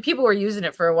 God, and people were using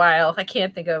it for a while. I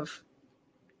can't think of.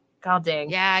 God dang.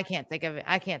 Yeah, I can't think of it.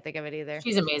 I can't think of it either.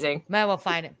 She's amazing. Man, we'll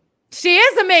find it. She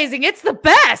is amazing. It's the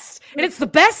best. And it's the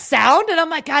best sound. And I'm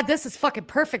like, God, this is fucking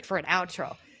perfect for an outro.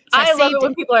 So I love saved it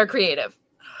when people are creative.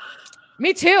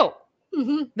 Me too.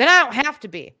 Mhm. Then I don't have to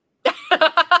be.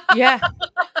 Yeah.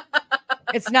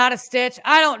 It's not a Stitch.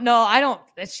 I don't know.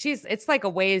 It's like a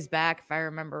ways back if I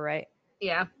remember right.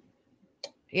 Yeah.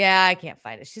 Yeah, I can't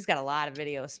find it. She's got a lot of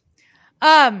videos.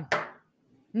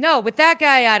 No, with that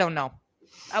guy, I don't know.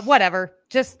 Whatever.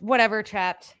 Just whatever,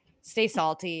 Trapped. Stay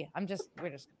salty. We're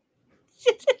just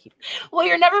Well,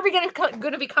 you're never going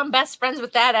to become best friends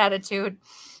with that attitude.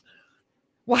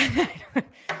 what?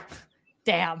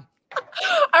 Damn.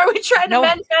 Are we trying No. to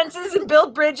mend fences and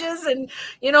build bridges and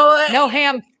what? No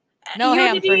ham. No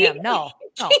ham for Unity? him. No.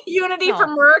 Unity No. for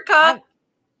Murica.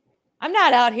 I'm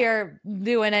not out here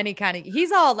doing any kind of.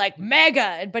 He's all like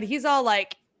mega, but he's all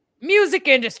like music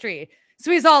industry.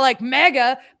 So he's all like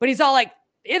mega, but he's all like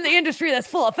in the industry that's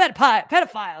full of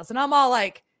pedophiles. And I'm all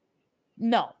like,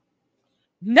 no,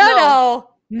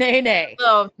 nay.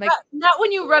 So Like- not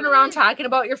when you run around talking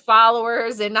about your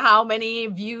followers and how many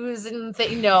views and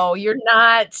things. No, you're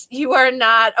not. You are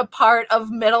not a part of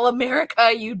Middle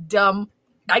America. You dumb.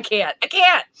 I can't.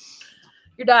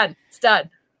 You're done. It's done.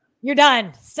 You're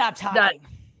done. Stop talking. Done.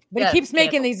 But Yeah, he keeps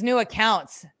making canceled. these new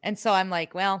accounts. And so I'm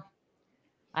like, well,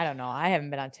 I don't know. I haven't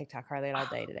been on TikTok hardly all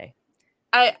day today.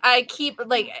 I keep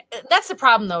that's the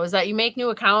problem though, is that you make new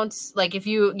accounts, like if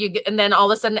you get, and then all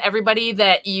of a sudden everybody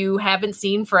that you haven't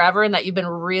seen forever and that you've been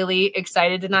really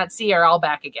excited to not see are all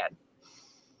back again.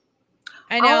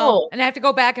 I know. Oh. And I have to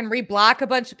go back and reblock a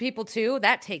bunch of people too.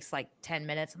 That takes like 10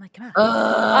 minutes. I'm like, come on.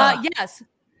 Ugh. Yes.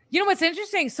 You know what's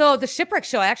interesting? So the Shipwreck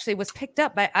Show actually was picked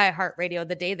up by iHeartRadio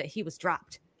the day that he was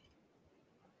dropped.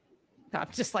 I'll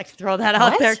just like throw that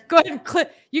out What? there. Go ahead and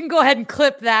clip. You can go ahead and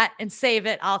clip that and save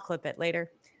it. I'll clip it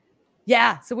later.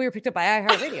 Yeah. So we were picked up by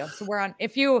iHeartRadio. So we're on.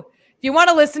 If you want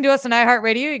to listen to us on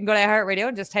iHeartRadio, you can go to iHeartRadio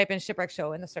and just type in Shipwreck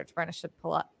Show in the search bar and it should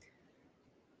pull up.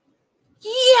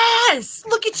 Yes,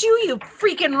 look at you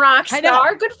freaking rock I know.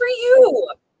 star. Good for you.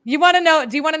 You want to know?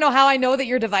 Do you want to know how I know that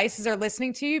your devices are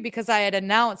listening to you? Because I had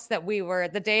announced that we were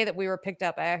the day that we were picked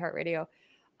up by iHeartRadio,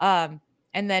 and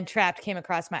then Trapped came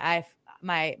across my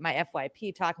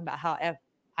FYP talking about how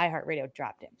iHeartRadio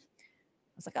dropped him.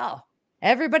 I was like, oh,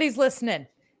 everybody's listening.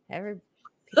 People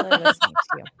are listening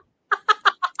to you.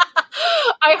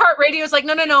 iHeartRadio is like,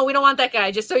 no, we don't want that guy.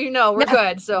 Just so you know, we're No.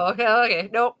 good. So okay,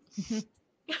 nope.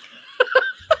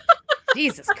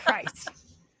 Jesus Christ.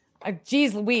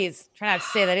 Geez Louise. Try not to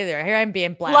say that either. Here I'm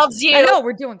being blasted. Loves you. I know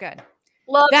we're doing good.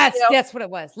 Loves you. That's what it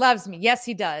was. Loves me. Yes,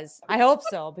 he does. I hope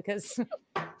so, because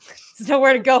there's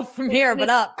nowhere to go from here but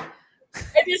up.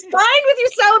 And he's fine with you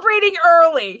celebrating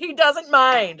early. He doesn't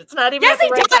mind. It's not even Yes, at the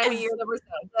he right does. time of year that we're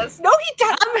does. No, he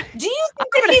doesn't. Do you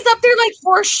think that he's up there like,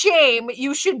 for shame,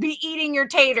 you should be eating your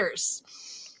taters?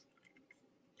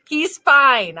 He's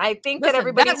fine. I think that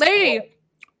everybody.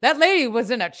 That lady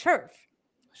was in a church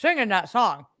singing that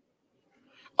song.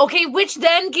 Okay, which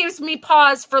then gives me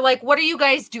pause for like, what are you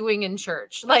guys doing in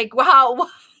church? Like, wow,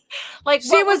 like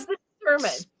what was the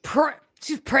sermon?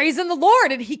 She's praising the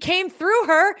Lord, and he came through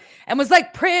her and was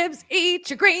like, "Pribs, eat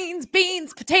your greens,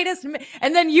 beans, potatoes,"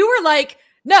 and then you were like,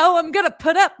 "No, I'm gonna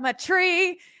put up my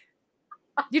tree."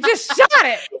 You just shot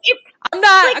it. I'm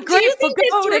not a grateful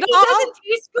goat at all. It doesn't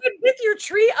taste good with your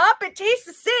tree up. It tastes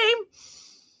the same.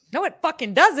 No, it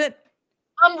fucking doesn't.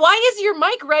 Why is your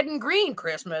mic red and green,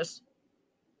 Christmas?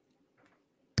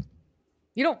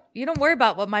 You don't worry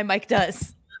about what my mic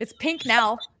does. It's pink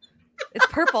now. It's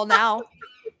purple now.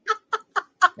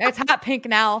 It's hot pink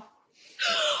now.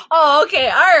 Oh, okay.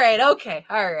 All right. Okay.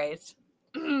 All right.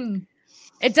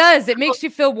 It does. It makes you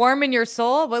feel warm in your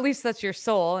soul. Well, at least that's your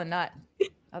soul and not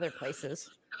other places.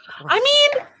 I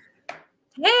mean,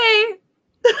 hey.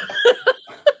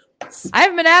 I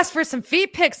haven't been asked for some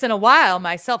feet pics in a while.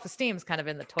 My self-esteem's kind of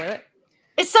in the toilet.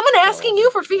 Is someone asking you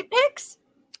for feet pics?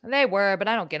 They were, but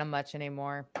I don't get them much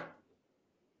anymore.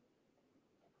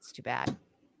 It's too bad.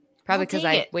 Probably because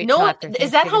I wait till after Thanksgiving.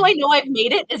 Is that how I know I've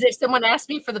made it? Is if someone asked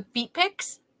me for the feet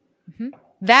pics? Mm-hmm.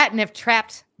 That and if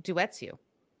Trapped duets you,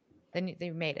 then they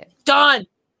made it. Done.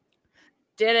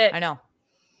 Did it. I know.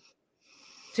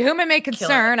 To whom it may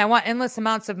concern, I want endless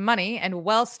amounts of money and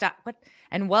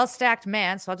well-stacked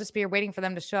man. So I'll just be here waiting for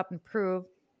them to show up and prove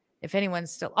if anyone's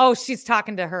still. Oh, she's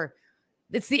talking to her.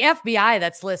 It's the FBI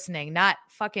that's listening, not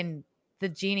fucking the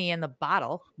genie in the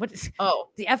bottle. What is? Oh,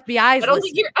 the FBI's.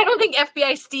 I don't think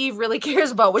FBI Steve really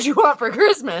cares about what you want for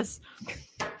Christmas.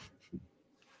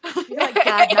 You're like,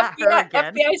 God, not her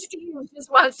again. FBI Steve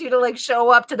just wants you to like show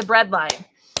up to the bread line.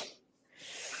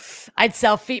 I'd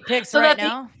sell feet pics right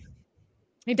now.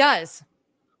 He does.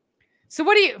 So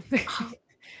what do you?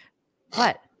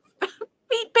 What?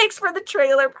 Feet pics for the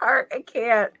trailer park. I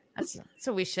can't. That's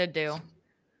what we should do.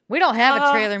 We don't have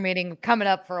a trailer meeting coming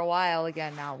up for a while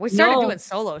again now. We started doing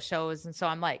solo shows, and so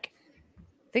I'm like,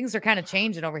 things are kind of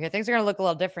changing over here. Things are going to look a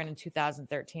little different in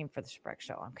 2013 for the Spreck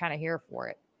Show. I'm kind of here for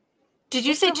it. Did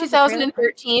you say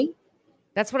 2013?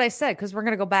 That's what I said, because we're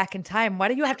going to go back in time. Why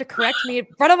do you have to correct me in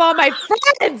front of all my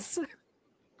friends?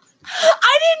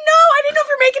 I didn't know if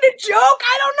you're making a joke.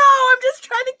 I don't know. I'm just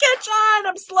trying to catch on.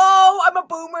 I'm slow. I'm a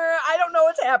boomer. I don't know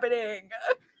what's happening.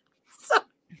 So,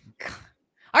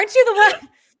 aren't you the one?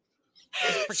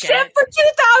 Shit for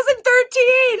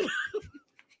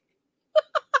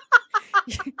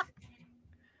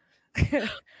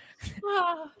 2013.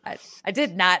 I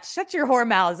did not. Shut your whore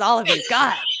mouths, all of you.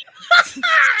 God.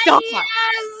 Stop. Yes.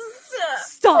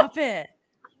 Stop it.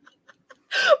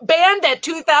 Banned at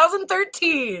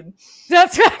 2013.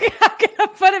 That's right. I'm going to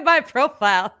put in my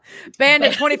profile. Banned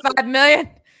at 25 million.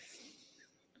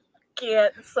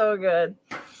 Can't. So good.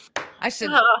 I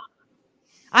should.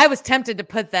 I was tempted to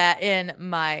put that in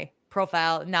my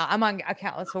profile. Now I'm on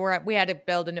account. So we had to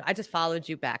build a new. I just followed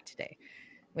you back today.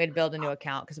 We had to build a new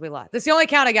account because we lost. That's the only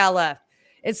account I got left.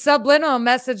 It's subliminal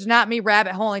message, not me.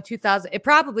 Rabbit hole in 2000. It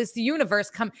probably is the universe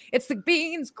come. It's the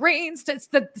beans, greens. It's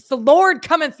the Lord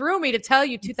coming through me to tell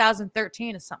you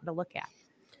 2013 is something to look at.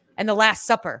 And the Last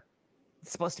Supper.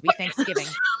 It's supposed to be Thanksgiving.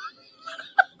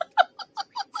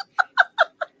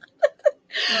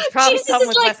 Jesus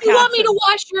is like, you want me to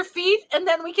wash your feet and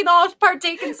then we can all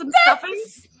partake in some stuffing?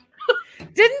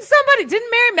 Didn't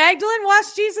Mary Magdalene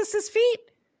wash Jesus's feet?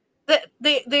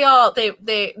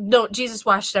 No, Jesus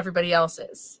washed everybody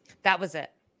else's. That was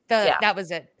it. That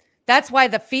was it. That's why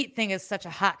the feet thing is such a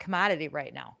hot commodity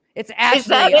right now. It's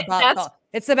actually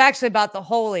actually about the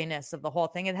holiness of the whole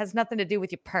thing. It has nothing to do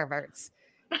with you perverts.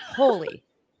 Holy.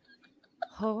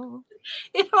 Oh.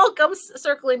 It all comes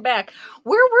circling back.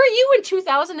 Where were you in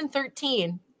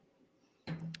 2013?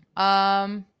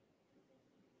 My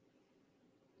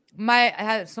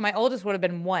oldest would have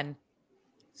been 1.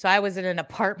 So I was in an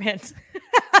apartment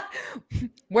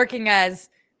making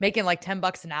like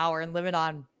 $10 an hour and living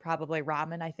on probably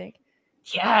ramen, I think.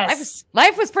 Yes.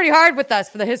 Life was pretty hard with us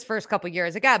for his first couple of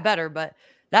years. It got better, but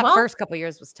first couple of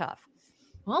years was tough.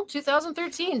 Well,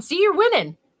 2013. See, you're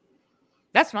winning.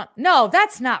 That's not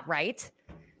right.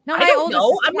 No, I don't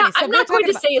know. I'm not going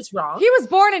to say it's wrong. He was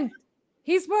born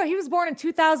in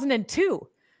 2002.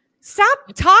 Stop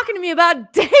talking to me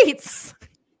about dates.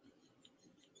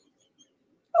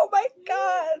 Oh my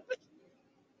God.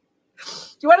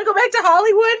 You want to go back to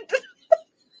Hollywood?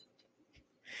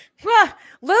 Well,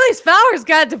 Lily's Flowers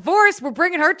got divorced. We're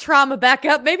bringing her trauma back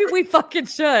up. Maybe we fucking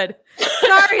should.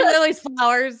 Sorry, Lily's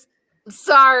Flowers.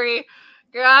 Sorry.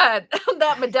 God,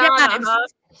 that Madonna. Yeah, huh?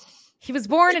 he was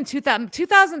born in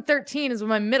 2013 is when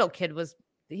my middle kid was.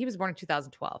 He was born in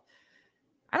 2012.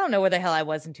 I don't know where the hell I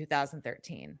was in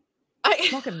 2013.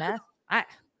 Smoking meth? I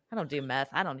don't do meth.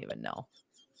 I don't even know.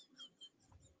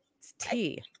 It's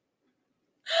tea.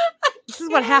 This is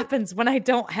what happens when I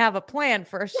don't have a plan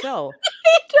for a show.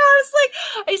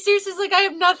 I seriously was like, I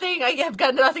have nothing. I have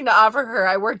got nothing to offer her.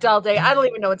 I worked all day. I don't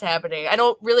even know what's happening. I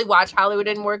don't really watch Hollywood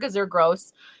anymore because they're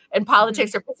gross and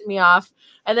politics are pissing me off.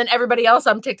 And then everybody else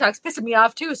on TikTok's pissing me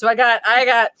off too. So I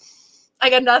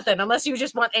got nothing unless you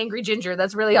just want Angry Ginger.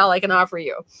 That's really all I can offer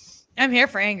you. I'm here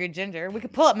for Angry Ginger. We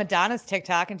could pull up Madonna's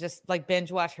TikTok and just like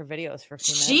binge watch her videos for a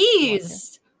few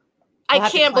minutes. Jeez. I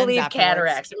can't believe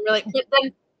cataracts. I'm really,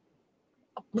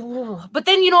 but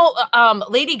then you know,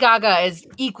 Lady Gaga is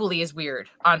equally as weird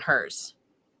on hers.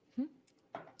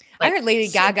 I heard Lady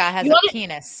Gaga has a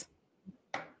penis.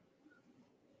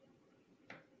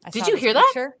 Did you hear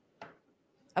that?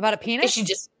 About a penis?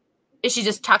 Is she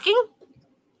just tucking?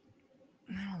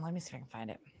 Oh, let me see if I can find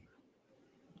it.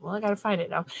 Well, I gotta find it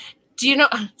now. Do you know?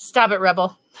 Stop it,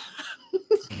 Rebel.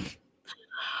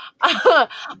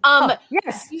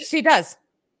 Yes, she does.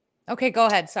 Okay, go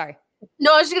ahead. Sorry.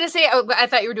 No, I was just gonna say. I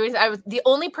thought you were doing. I was the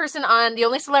only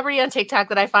celebrity on TikTok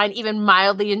that I find even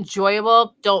mildly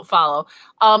enjoyable. Don't follow.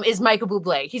 Is Michael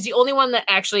Bublé. He's the only one that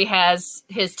actually has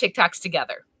his TikToks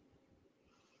together.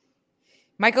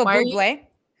 Michael Bublé.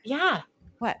 Yeah.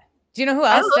 What? Do you know who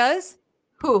else does?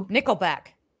 Who? Nickelback.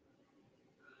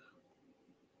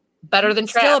 Better than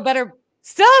Trapped. Still a better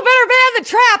band than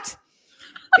Trapped.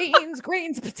 Beans,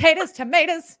 greens, potatoes,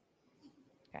 tomatoes.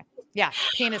 Okay. Yeah.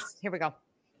 Penis. Here we go.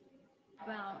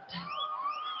 About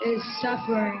is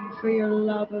suffering for your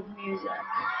love of music.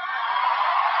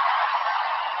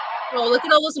 Oh, look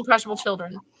at all those impressionable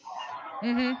children.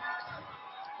 Mm-hmm.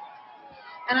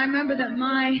 And I remember that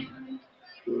I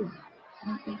don't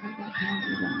think I got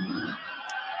cameras on here.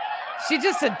 She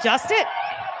just adjusted.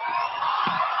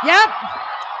 Yep.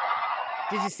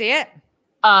 Did you see it?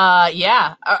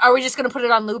 Yeah. Are we just gonna put it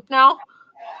on loop now?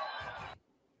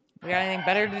 We got anything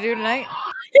better to do tonight?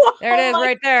 There it is,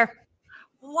 right there.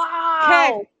 Wow.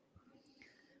 Okay.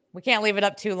 We can't leave it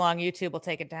up too long. YouTube will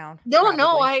take it down. No.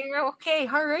 Okay.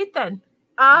 All right then.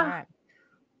 All right.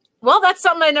 Well, that's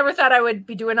something I never thought I would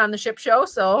be doing on the ship show.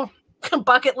 So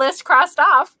bucket list crossed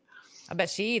off. I bet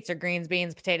she eats her greens,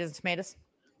 beans, potatoes, and tomatoes.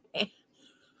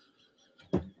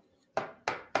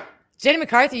 Jenny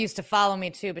McCarthy used to follow me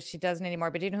too, but she doesn't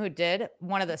anymore. But do you know who did?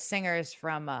 One of the singers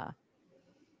from,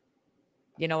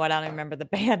 you know what? I don't even remember the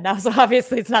band now. So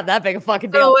obviously it's not that big a fucking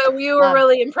deal. So you were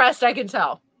really impressed, I can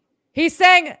tell. He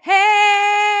sang,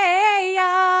 "Hey,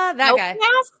 that guy."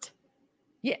 Outcast?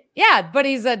 Yeah, but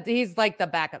he's like the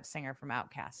backup singer from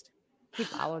Outkast. He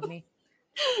followed me.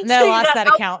 And then I lost that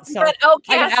account. So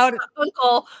Outcast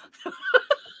uncle.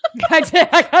 I did.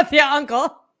 I got the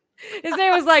uncle. His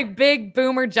name was like Big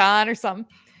Boomer John or something.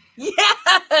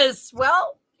 Yes.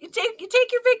 Well, you take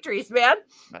your victories, man.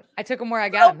 I took him where I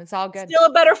got him. It's all good. Still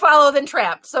a better follow than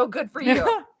Trapped. So good for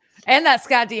you. And that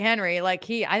Scott D. Henry, like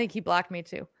I think he blocked me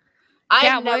too. I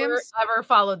have never ever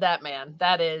followed that man.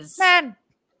 That is hard.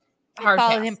 I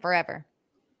followed pass. him forever.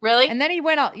 Really? And then he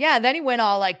went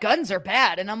all like guns are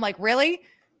bad, and I'm like, really?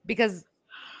 Because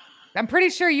I'm pretty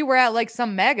sure you were at like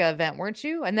some mega event, weren't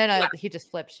you? And then he just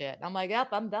flipped shit. I'm like, yep,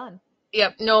 I'm done.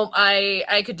 Yep. No,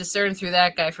 I could discern through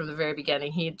that guy from the very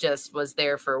beginning. He just was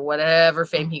there for whatever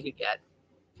fame he could get.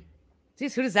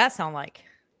 Jeez, who does that sound like?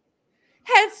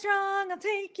 Headstrong, I'll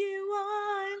take you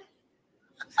on.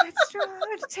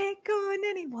 Headstrong to take on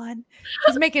anyone.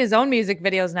 He's making his own music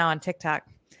videos now on TikTok.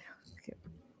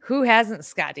 Who hasn't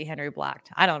Scott D. Henry blocked?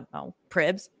 I don't know.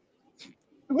 Pribs.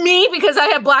 Me, because I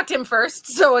had blocked him first,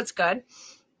 so it's good.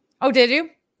 Oh, did you?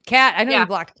 Cat? I know you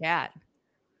blocked Cat.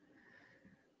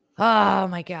 Oh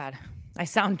my God. I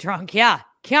sound drunk. Yeah.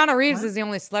 Keanu Reeves is the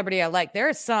only celebrity I like.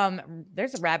 There's a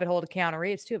rabbit hole to Keanu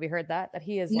Reeves too. Have you heard that? That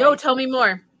he is tell me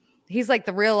more. He's like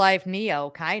the real life Neo,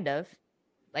 kind of.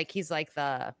 Like he's like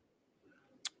the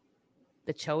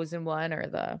chosen one, or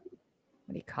the,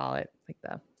 what do you call it? Like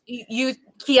the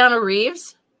Keanu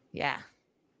Reeves? Yeah.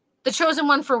 The chosen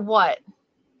one for what?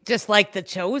 Just like the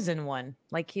chosen one.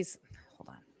 Like he's, hold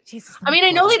on. Jesus. I mean,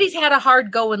 I know that he's had a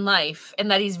hard go in life, and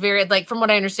that he's very, like, from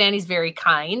what I understand, he's very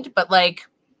kind, but like,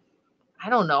 I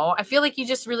don't know. I feel like you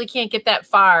just really can't get that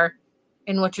far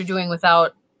in what you're doing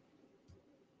without,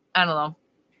 I don't know.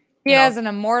 He has an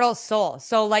immortal soul.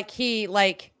 So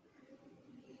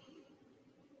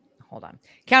hold on.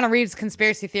 Keanu Reeves'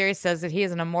 conspiracy theory says that he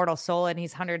is an immortal soul and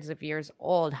he's hundreds of years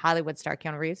old. Hollywood star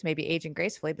Keanu Reeves may be aging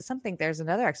gracefully, but some think there's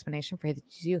another explanation for his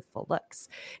youthful looks.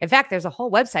 In fact, there's a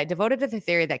whole website devoted to the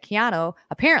theory that Keanu,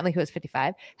 apparently who is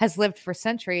 55, has lived for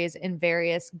centuries in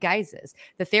various guises.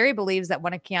 The theory believes that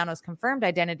one of Keanu's confirmed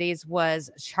identities was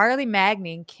Charlie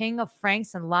Magny, king of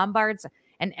Franks and Lombards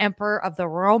and emperor of the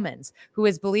Romans, who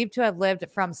is believed to have lived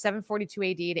from 742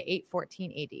 AD to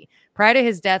 814 AD. Prior to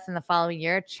his death in the following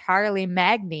year, Charlie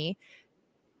Magny,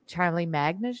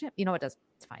 you know what, it's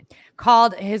fine,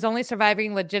 called his only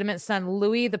surviving legitimate son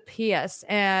Louis the Pious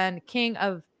and king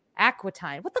of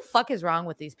Aquitaine. What the fuck is wrong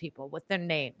with these people with their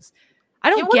names?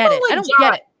 I don't get it. I don't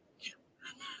get it.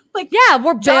 Like, yeah,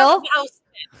 we're Bill.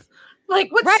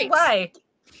 Like, what's why?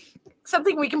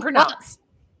 Something we can pronounce.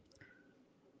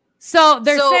 So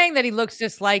they're saying that he looks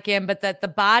just like him, but that the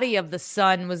body of the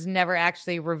son was never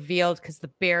actually revealed because the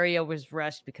burial was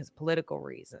rushed because of political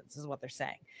reasons, is what they're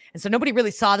saying. And so nobody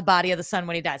really saw the body of the son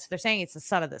when he died. So they're saying it's the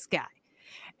son of this guy.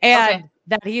 And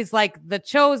that he's like the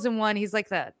chosen one. He's like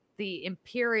the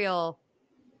imperial.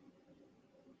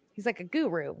 He's like a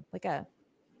guru, like I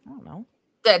don't know.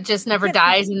 That just never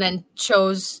dies and then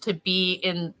chose to be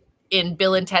in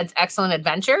Bill and Ted's Excellent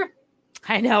Adventure.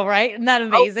 I know, right? Isn't that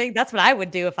amazing? That's what I would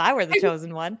do if I were the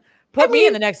chosen one. Put me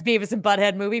in the next Beavis and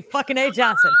Butthead movie. Fucking A.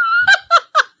 Johnson.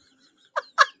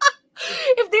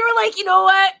 If they were like, you know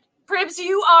what? Pribs,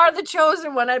 you are the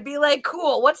chosen one. I'd be like,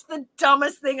 cool. What's the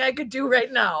dumbest thing I could do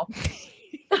right now?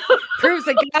 Proves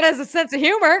that God has a sense of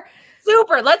humor.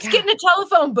 Super. Let's get in a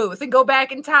telephone booth and go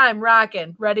back in time,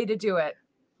 rocking, ready to do it.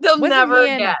 They'll never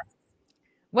guess.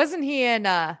 Wasn't he in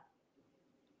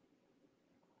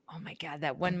oh my God,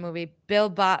 that one movie,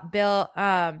 Bill, it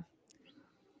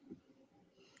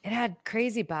had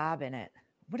Crazy Bob in it.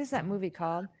 What is that movie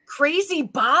called? Crazy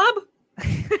Bob?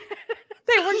 They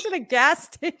worked at a gas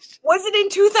station. Was it in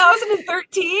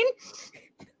 2013?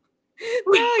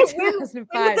 No, 2005.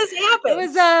 When did this happen?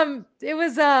 It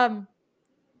was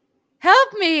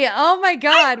help me. Oh my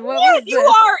God. What was you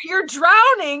this? You're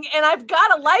drowning and I've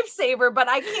got a lifesaver, but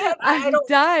I can't. I'm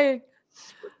dying.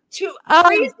 They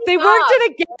Bob. worked at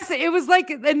a gas. It was like,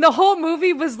 and the whole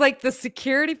movie was like the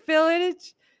security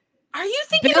village. Are you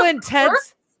thinking Bill of and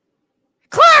Ted's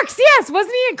Clerks? Yes,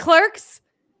 wasn't he in Clerks?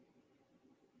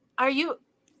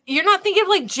 You're not thinking of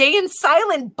like Jay and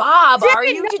Silent Bob, are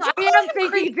you? Did you I am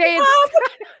thinking Jay and Bob.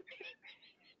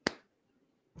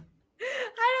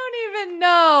 I don't even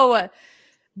know.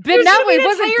 But no, it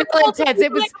wasn't Bill and Ted's.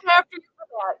 It was after you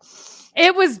forgot.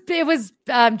 It was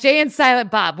Jay and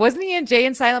Silent Bob. Wasn't he in Jay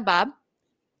and Silent Bob?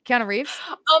 Keanu Reeves?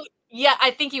 Yeah,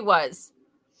 I think he was.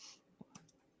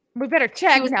 We better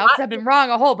check now because I've been wrong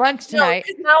a whole bunch tonight.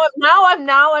 No, now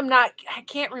I'm not. I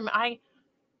can't remember. I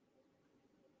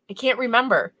can't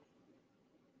remember.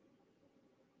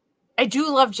 I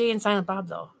do love Jay and Silent Bob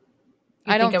though.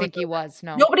 I don't think he was.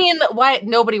 No. Nobody in the why?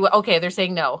 Nobody. Okay, they're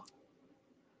saying no.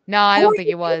 No, I don't think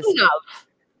he was.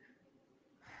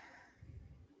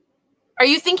 Are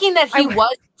you thinking that he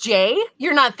was Jay?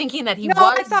 You're not thinking that he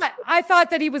was? I thought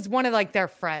that he was one of like their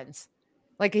friends.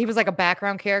 Like he was like a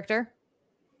background character.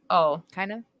 Oh.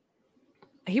 Kind of.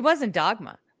 He was in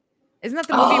Dogma. Isn't that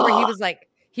the movie where he was like,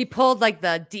 he pulled like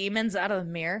the demons out of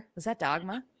the mirror? Was that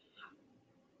Dogma?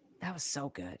 That was so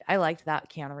good. I liked that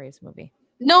Keanu Reeves movie.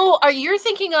 No, are you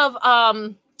thinking of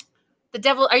the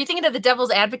devil? Are you thinking of The Devil's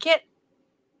Advocate?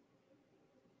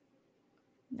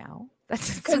 No.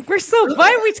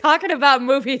 Why are we talking about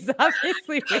movies?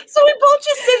 Obviously. So we both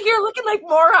just sit here looking like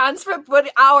morons for an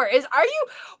hour. Are you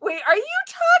talking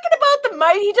about the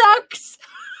Mighty Ducks?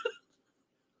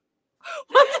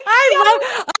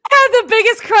 I had the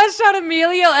biggest crush on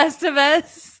Emilio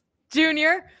Estevez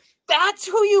Jr. That's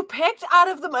who you picked out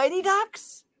of the Mighty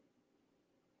Ducks?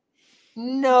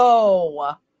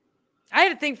 No. I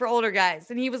had a thing for older guys,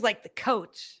 and he was like the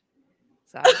coach.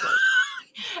 So I was like,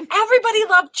 everybody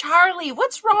loved Charlie.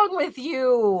 What's wrong with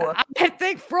you? I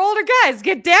think for older guys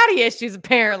get daddy issues,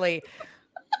 apparently.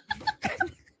 I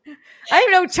didn't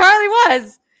even know who Charlie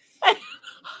was.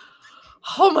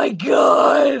 Oh my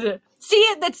God.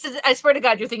 See, I swear to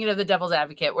God, you're thinking of The Devil's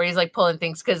Advocate, where he's like pulling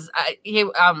things because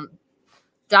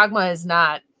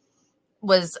Dogma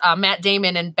was Matt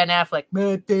Damon and Ben Affleck.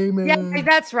 Matt Damon. Yeah,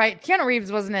 that's right. Keanu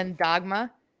Reeves wasn't in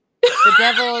Dogma. The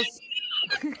Devil's.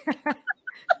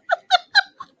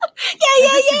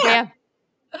 Yeah.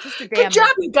 Just a Good damn job,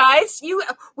 you guys.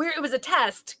 It was a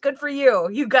test. Good for you.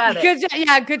 You got it. Good job.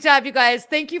 Yeah, good job, you guys.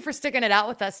 Thank you for sticking it out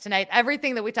with us tonight.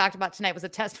 Everything that we talked about tonight was a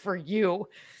test for you.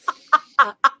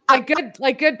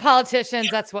 like good politicians,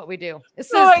 that's what we do. This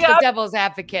is my the God. devil's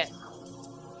advocate.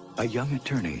 A young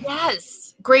attorney.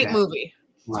 Yes. Great Yeah. movie.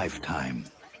 Lifetime.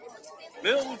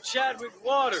 Milton Chadwick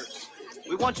Waters,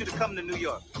 we want you to come to New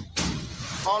York.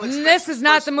 All This expenses, is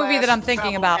not first the movie that class, I'm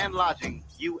thinking travel about. And lodging,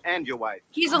 you and your wife.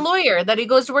 He's a lawyer that he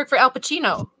goes to work for Al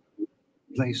Pacino.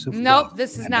 Place of Nope, love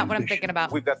this is and not what I'm ambition. thinking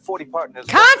about. We've got 40 partners.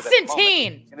 listed at the moment.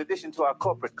 Constantine! In addition to our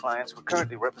corporate clients, we're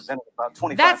currently representing about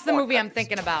 25. That's the foreign movie I'm countries.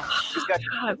 thinking about. He's got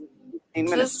God, 15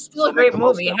 this minutes, is still so a great make the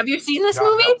most movie. of it. Have you seen this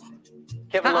God movie? help.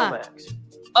 Kevin Uh-uh. Lomax.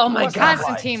 Oh my Well, God.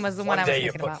 Constantine was the one I was day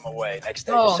you thinking put about. them away, next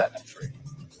day Oh. you set them free.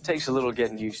 Takes a little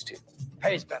getting used to.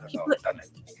 Pays better though, put- doesn't it?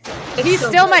 It's He's so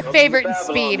still good. my favorite in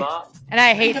Speed. And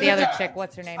I hate the other chick.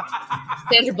 What's her name?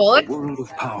 Sandra Bullock. World of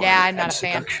power. Yeah, I'm not and a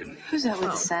fan. seduction, Who's that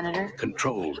with the senator?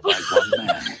 controlled by one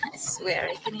man. I swear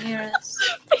he can hear us.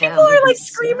 People are like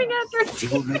screaming at her. He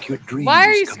will make your dreams. Why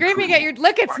are you come screaming true. at your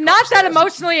look? It's not that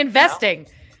emotionally investing.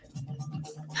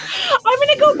 I'm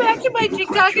gonna go back to my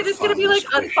TikTok and it's gonna be like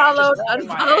unfollowed.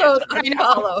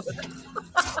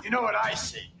 You know what I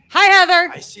see? Hi, Heather.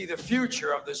 I see the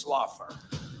future of this law firm.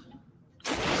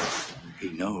 He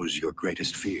knows your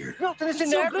greatest fear. Milton is It's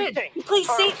so good. He plays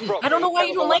Satan. I don't know why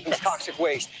you don't like this. Toxic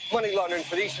waste, money laundering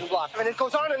for the Eastern Bloc. I mean, it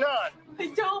goes on and on. I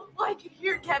don't like it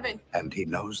here, Kevin. And he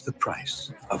knows the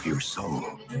price of your soul.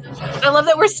 I love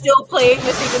that we're still playing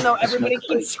this even though everybody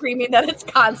keeps screaming that it's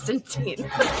Constantine.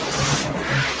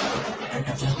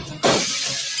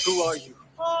 Who are you?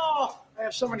 Oh, I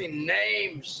have so many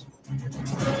names.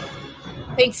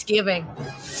 Thanksgiving.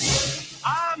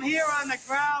 I'm here on the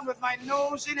ground with my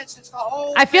nose in it since the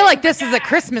whole I feel thing like this is a began.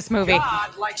 Christmas movie.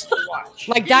 God likes to watch.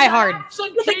 Like Die Hard. So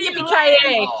it's like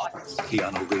Yippee-ki-yay.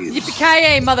 Keanu Reeves.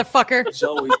 Yippee-ki-yay, motherfucker. It's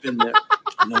always been there.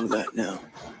 I know that now.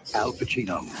 Al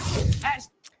Pacino.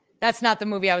 That's not the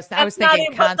movie I was That's thinking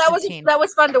not it, but Constantine. that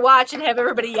was fun to watch and have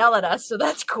everybody yell at us, so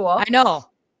that's cool. I know.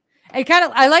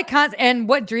 I like and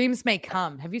What Dreams May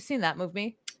Come. Have you seen that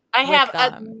movie? I With,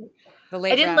 have. The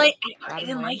late I didn't Robin like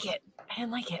Williams. it. I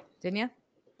didn't like it. Didn't you?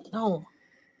 No.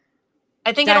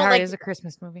 I think Die I don't Hard like. is a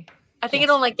Christmas movie. I think I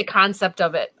don't like the concept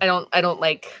of it. I don't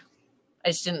like. I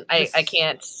just didn't. I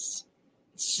can't. It's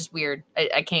just weird.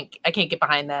 I can't get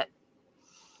behind that.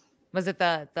 Was it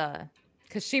the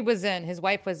because she was in his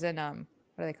wife was in what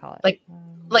do they call it?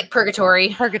 Like Purgatory.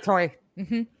 Purgatory.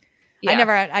 Mm-hmm.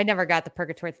 Yeah. I never got the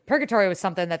Purgatory. Purgatory was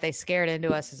something that they scared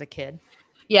into us as a kid.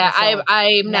 Yeah, So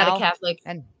I'm not now- a Catholic,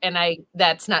 and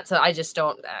that's not so. I just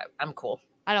don't. I'm cool.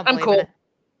 I don't I'm believe cool. in it.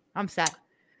 I'm set.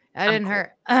 That I'm didn't cool.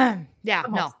 hurt. Yeah,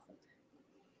 I'm no. all-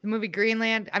 The movie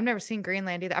Greenland. I've never seen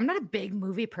Greenland either. I'm not a big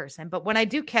movie person, but when I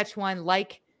do catch one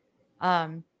like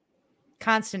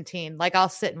Constantine, like I'll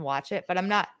sit and watch it, but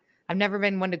I've never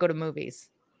been one to go to movies.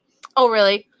 Oh,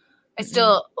 really?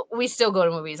 We still go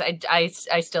to movies. I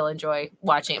still enjoy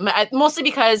watching it. Mostly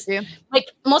because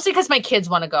my kids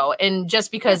want to go, and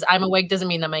just because I'm awake doesn't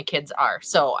mean that my kids are.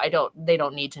 So they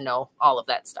don't need to know all of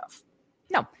that stuff.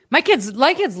 No, my kids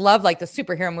love like the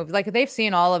superhero movies. Like they've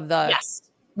seen all of the Yes,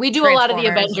 we do a lot of the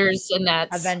Transformers. Avengers, and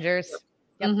that's Avengers.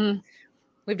 Yep. Mhm.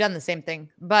 We've done the same thing,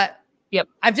 but Yep.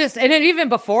 and even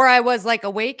before I was like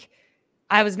awake,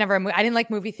 I was never, I didn't like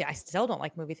movie theater. I still don't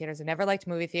like movie theaters. I never liked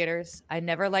movie theaters. I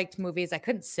never liked movies. I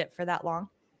couldn't sit for that long.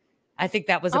 I think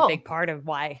that was a Oh. big part of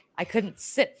why I couldn't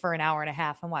sit for an hour and a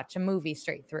half and watch a movie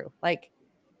straight through. Like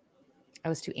I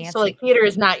was too antsy. So like theater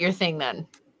is not your thing then.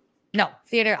 No,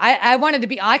 theater. I wanted to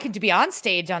be, I could be on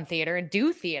stage on theater and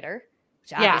do theater,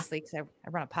 which Yeah. obviously, because I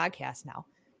run a podcast now.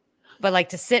 But like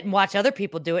to sit and watch other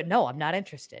people do it, no, I'm not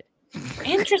interested.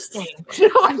 Interesting. No,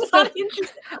 I'm not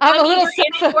interested. I'm a little either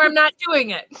in it or I'm not doing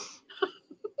it.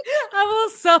 I'm a little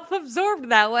self-absorbed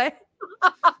that way.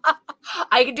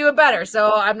 I can do it better,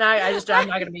 so I'm not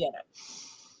going to be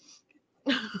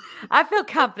in it. I feel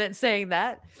confident saying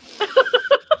that.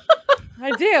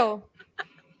 I do.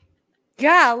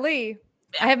 Golly.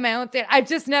 I have my own thing. I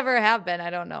just never have been. I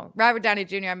don't know. Robert Downey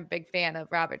Jr. I'm a big fan of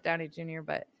Robert Downey Jr.,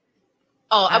 but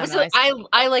Oh, I don't know.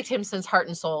 I liked him since Heart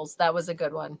and Souls. That was a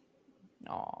good one.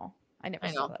 no, I never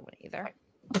I saw know. that one either.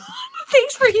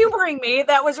 Thanks for humoring me.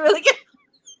 That was really good.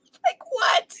 Like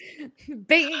what?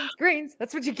 Beans, greens.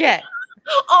 That's what you get.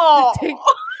 Oh,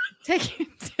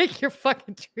 Take your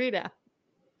fucking treat out.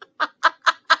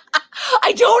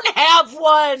 I don't have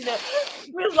one.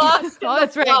 We lost. Oh, in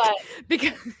that's the right.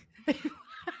 Because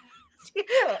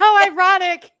how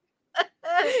ironic.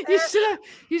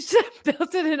 You should have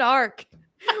built it an arc.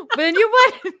 But then you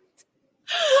went.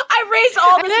 I raised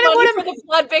all And this then it money would've- for the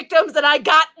flood victims and I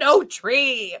got no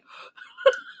tree.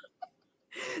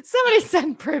 Somebody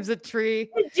send Pribs a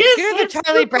tree. Just Get her the it's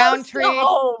Charlie too Brown close to tree.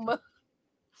 home.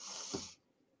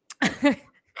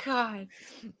 God.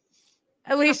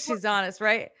 At least she's honest,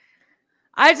 right?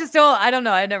 I don't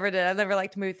know. I never did. I never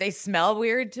liked movies. They smell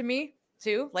weird to me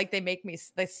too. Like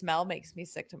they smell makes me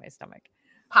sick to my stomach.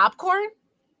 Popcorn?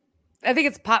 I think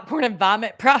it's popcorn and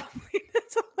vomit, probably.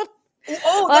 That's a little-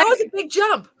 Oh, that was a big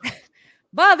jump.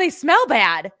 Wow, they smell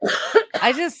bad.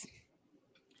 I just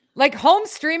like home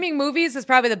streaming movies is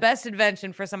probably the best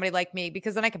invention for somebody like me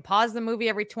because then I can pause the movie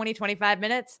every 20, 25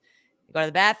 minutes, go to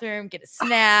the bathroom, get a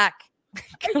snack,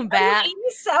 come back. Are you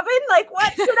 87? Like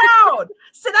what? Sit down.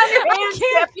 Sit on your hands,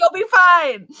 Steph. You'll be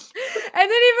fine. And then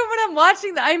even when I'm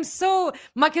watching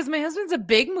because my husband's a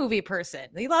big movie person.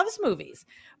 He loves movies,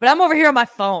 but I'm over here on my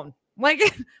phone, like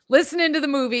listening to the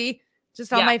movie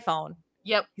just on my phone.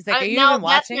 Yep. He's like, are you now even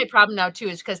watching? That's my problem now too,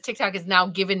 is because TikTok has now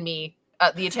given me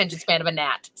the attention span of a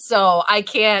gnat. So I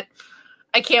can't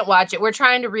watch it. We're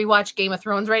trying to rewatch Game of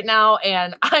Thrones right now,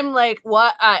 and I'm like,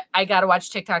 what? I gotta watch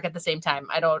TikTok at the same time.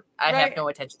 I have no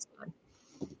attention span.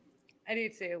 I do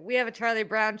too. We have a Charlie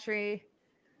Brown tree.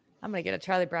 I'm gonna get a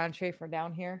Charlie Brown tree for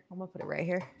down here. I'm gonna put it right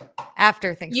here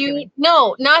after Thanksgiving.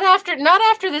 Not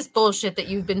after this bullshit that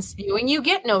you've been spewing. You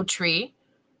get no tree.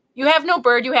 You have no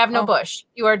bird. You have no bush.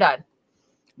 You are done.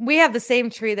 We have the same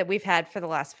tree that we've had for the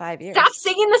last 5 years. Stop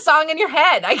singing the song in your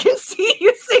head. I can see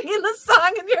you singing the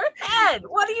song in your head.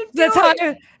 What are you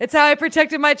doing? It's how I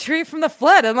protected my tree from the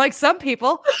flood, unlike some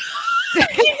people. You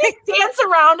just dance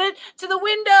around it to the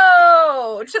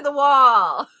window, to the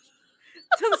wall.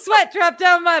 Till the sweat dropped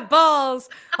down my balls.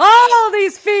 All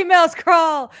these females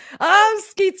crawl. Oh,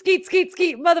 skeet, skeet, skeet,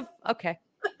 skeet, Okay.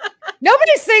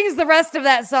 Nobody sings the rest of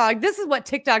that song. This is what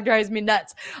TikTok drives me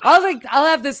nuts. I'll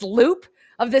have this loop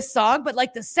of this song, but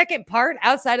like the second part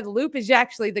outside of the loop is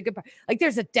actually the good part. Like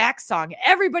there's a Dax song.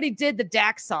 Everybody did the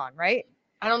Dax song, right?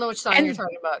 I don't know which song you're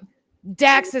talking about.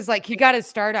 Dax is like, you got to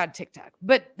start on TikTok,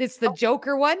 but it's the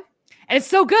Joker one. And it's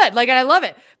so good. Like, and I love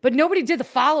it. But nobody did the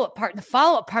follow-up part. And the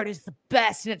follow-up part is the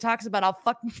best. And it talks about how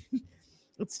fucking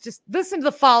let's just listen to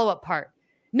the follow-up part.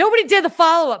 Nobody did the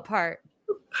follow-up part.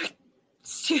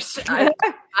 I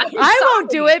won't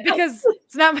do it because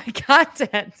it's not my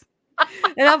content.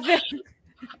 And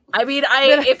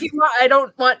I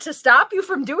don't want to stop you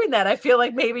from doing that. I feel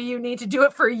like maybe you need to do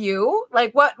it for you.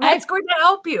 Like what's going to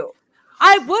help you?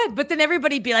 I would, but then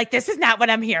everybody'd be like, this is not what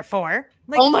I'm here for.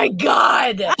 Like, oh my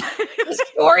God. The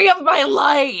story of my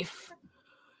life.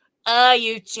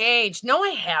 You changed. No, I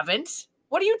haven't.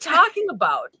 What are you talking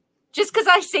about? Just because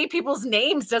I say people's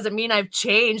names doesn't mean I've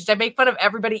changed. I make fun of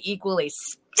everybody equally.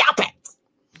 Stop it.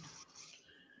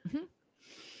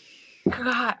 Mm-hmm.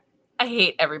 God, I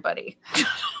hate everybody.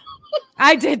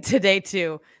 I did today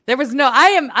too. There was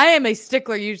I am a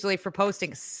stickler usually for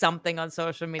posting something on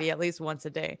social media at least once a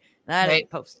day. And I didn't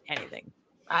post anything.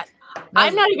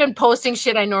 I'm not even posting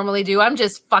shit I normally do. I'm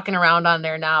just fucking around on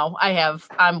there now.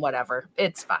 I'm whatever.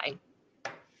 It's fine.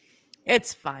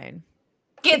 It's fine.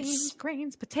 It's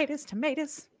greens, potatoes,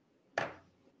 tomatoes.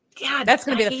 God, that's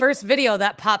going to be the first video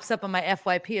that pops up on my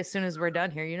FYP as soon as we're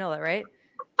done here. You know that, right?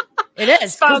 It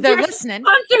is because they're listening.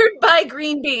 Sponsored by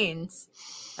Green Beans.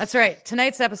 That's right.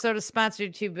 Tonight's episode is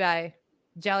sponsored to by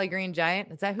Jolly Green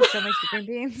Giant. Is that who still makes the green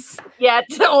beans? Yeah.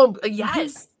 Oh,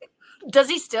 yes. Does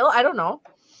he still? I don't know.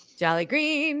 Jolly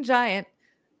Green Giant.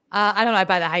 I don't know. I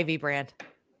buy the Hy-Vee brand.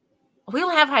 We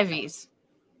don't have Hy-Vees.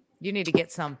 You need to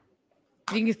get some.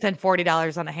 You can spend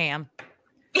 $40 on a ham.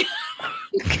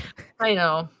 I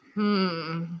know.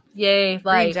 Yay.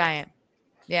 Green Giant.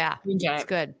 Yeah. Green Giant. It's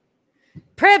good.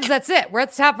 Pribs, that's it. We're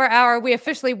at the top of our hour. We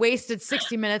officially wasted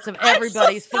 60 minutes of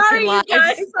everybody's fucking lives.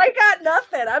 Guys. I got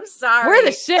nothing. I'm sorry. We're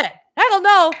the shit. I don't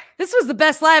know. This was the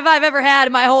best live I've ever had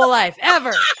in my whole life.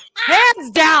 Ever.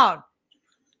 Hands down.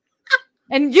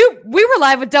 And we were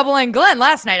live with Double N Glenn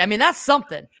last night. I mean, that's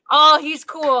something. Oh, he's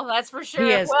cool. That's for sure.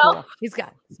 He is cool. He's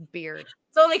got his beard.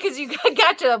 It's only because you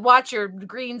got to watch your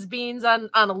greens beans on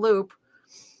a loop.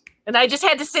 And I just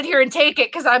had to sit here and take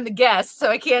it because I'm the guest, so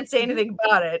I can't say anything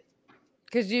about it.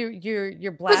 Because you're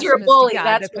blasphemous. Because you're a bully.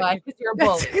 That's why. Because you're a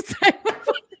bully.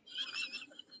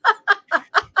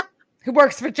 Who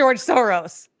works for George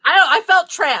Soros. I felt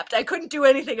trapped. I couldn't do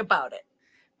anything about it.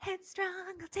 Headstrong,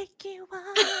 I'll take you on.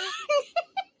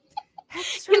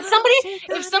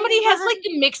 If somebody has like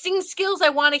the mixing skills, I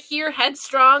want to hear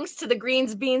Headstrongs to the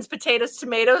greens, beans, potatoes,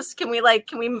 tomatoes. Can we Where's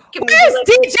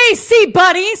DJC,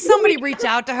 buddy? Somebody reach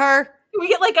out to her. Can we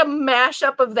get like a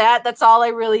mashup of that? That's all I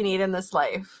really need in this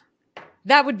life.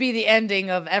 That would be the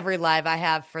ending of every live I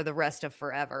have for the rest of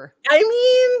forever. I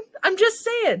mean, I'm just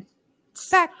saying.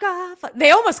 Back off.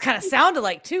 They almost kind of sound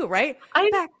alike too, right?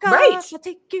 Back off. Right. I'll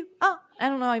take you. Oh, I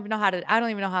don't even know how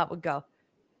it would go.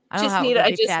 I don't Just know how need it it. would I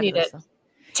be just need fabulous, it. though.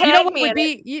 Tag You know what me would in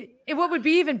be what would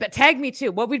be even tag me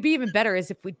too. What would be even better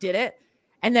is if we did it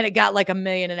and then it got like 1.5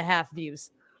 million views.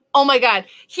 Oh my God.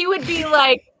 He would be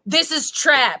like, this is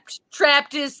Trapped.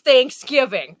 Trapped is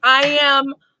Thanksgiving.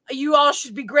 You all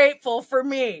should be grateful for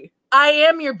me. I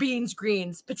am your beans,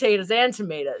 greens, potatoes, and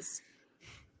tomatoes.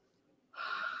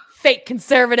 Fake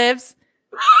conservatives.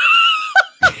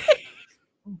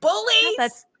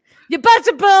 Bullies. You bunch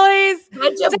of bullies.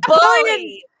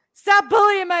 Stop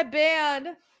bullying my band.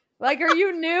 Like, are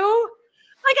you new?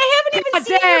 Like, I haven't even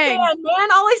seen your band,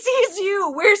 man. All I see is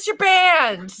you. Where's your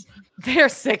band? They're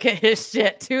sick of his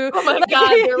shit too. Oh my God.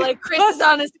 They're like, Chris is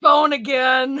on his phone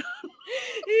again.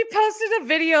 He posted a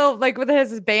video like with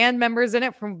his band members in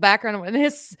it from background, and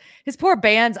his poor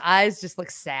band's eyes just look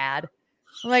sad.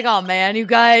 I'm like, oh man, you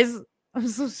guys, I'm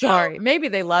so sorry. Maybe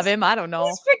they love him. I don't know.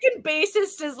 His freaking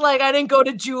bassist is like, I didn't go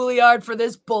to Juilliard for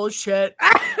this bullshit.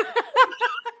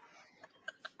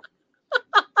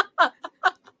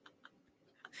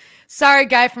 Sorry,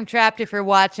 guy from Trapped, if you're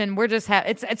watching. We're just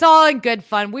it's all in good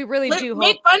fun. We really do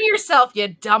make fun of yourself, you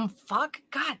dumb fuck.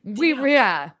 God damn.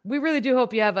 We really do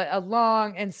hope you have a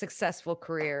long and successful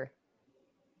career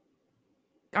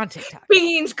on TikTok.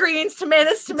 Beans, greens,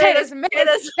 tomatoes. I'll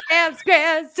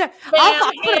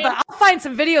find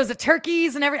some videos of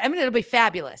turkeys and everything. I mean, it'll be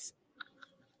fabulous.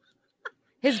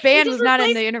 His band was not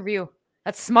in the interview.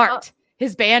 That's smart.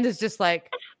 His band is just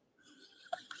like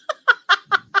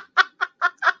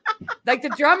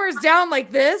the drummer's down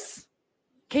like this.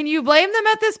 Can you blame them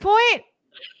at this point?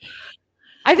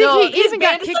 I think he even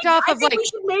got kicked off of we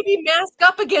should maybe mask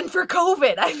up again for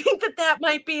COVID. I think that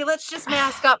might be, let's just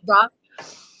mask up, bro.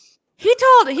 He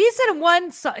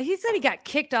said he got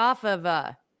kicked off of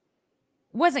it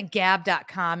wasn't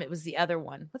gab.com. It was the other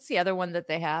one. What's the other one that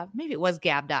they have? Maybe it was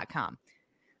gab.com.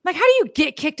 Like, how do you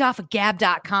get kicked off of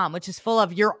gab.com, which is full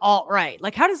of your alt-right?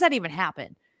 Like, how does that even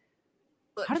happen?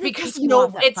 Because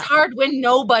it's hard when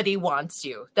nobody wants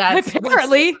you. That's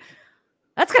apparently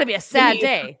that's gonna be a sad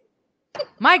day.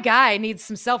 My guy needs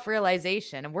some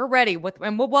self-realization, and we're ready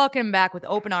and we'll welcome him back with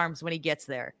open arms when he gets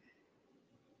there.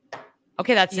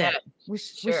 Okay, that's it. We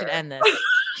should end this.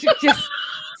 Just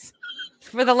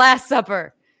for the Last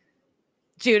Supper,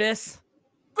 Judas.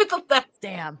 For the last,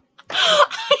 damn.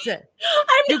 That's it.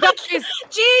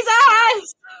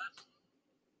 Jesus.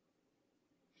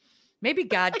 Maybe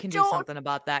God can do something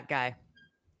about that guy.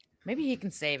 Maybe he can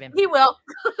save him. He will.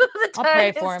 I'll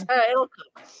pray for him.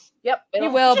 Yep. He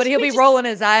will, but he'll be rolling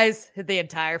his eyes the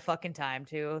entire fucking time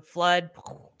too. Flood.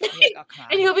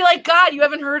 And he'll be like, God, you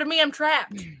haven't heard of me? I'm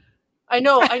trapped. I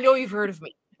know you've heard of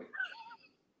me.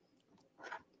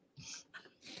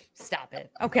 Stop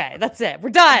it. Okay, that's it. We're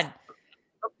done.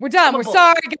 We're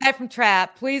sorry, guy from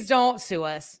Trap. Please don't sue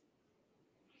us.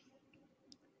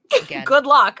 Again. Good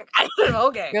luck.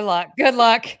 Okay. Good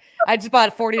luck. I just bought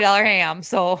a $40 ham,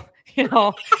 so I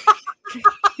got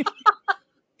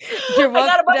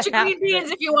a bunch of green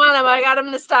beans if you want them. I got them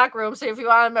in the stock room, so if you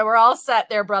want them, we're all set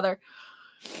there, brother.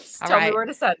 Tell me where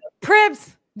to send them.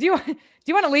 Pribs, do you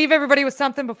want to leave everybody with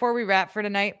something before we wrap for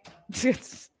tonight?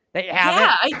 That you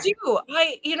have I do.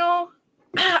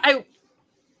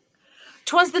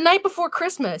 'Twas the night before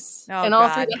Christmas, and all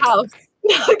through the house,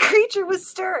 not a creature was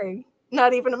stirring.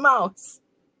 Not even a mouse.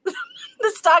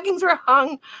 The stockings were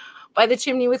hung by the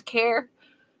chimney with care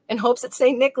in hopes that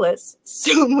St. Nicholas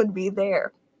soon would be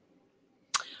there.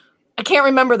 I can't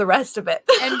remember the rest of it.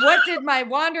 And what did my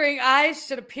wandering eyes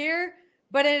should appear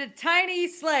but in a tiny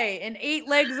sleigh and 8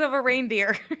 legs of a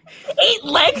reindeer. 8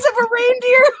 legs of a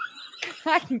reindeer?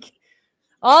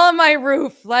 All on my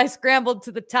roof, I scrambled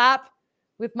to the top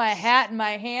with my hat in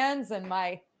my hands and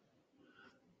my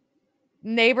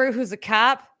neighbor who's a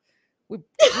cop. We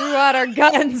threw out our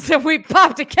guns and we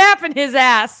popped a cap in his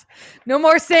ass. No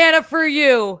more Santa for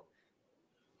you.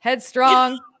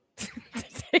 Headstrong.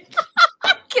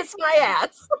 Kiss my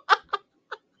ass.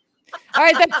 All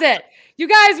right, that's it. You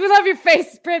guys, we love your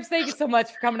faces, Prips. Thank you so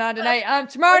much for coming on tonight.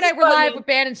 Tomorrow night we're live with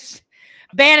Ban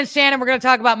and Shannon. We're going to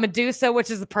talk about Medusa, which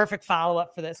is the perfect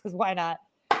follow-up for this because why not?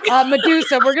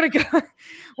 Medusa. We're gonna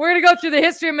go through the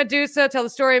history of Medusa, tell the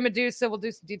story of Medusa. We'll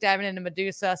do some deep diving into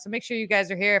Medusa. So make sure you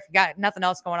guys are here if you got nothing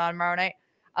else going on tomorrow night.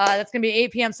 That's gonna be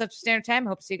 8 p.m. Central Standard Time.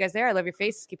 Hope to see you guys there. I love your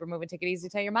faces. Keep her moving. Take it easy.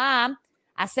 Tell your mom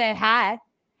I said hi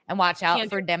and watch out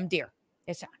for them deer.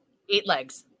 It's 8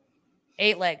 legs.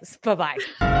 8 legs. Bye-bye.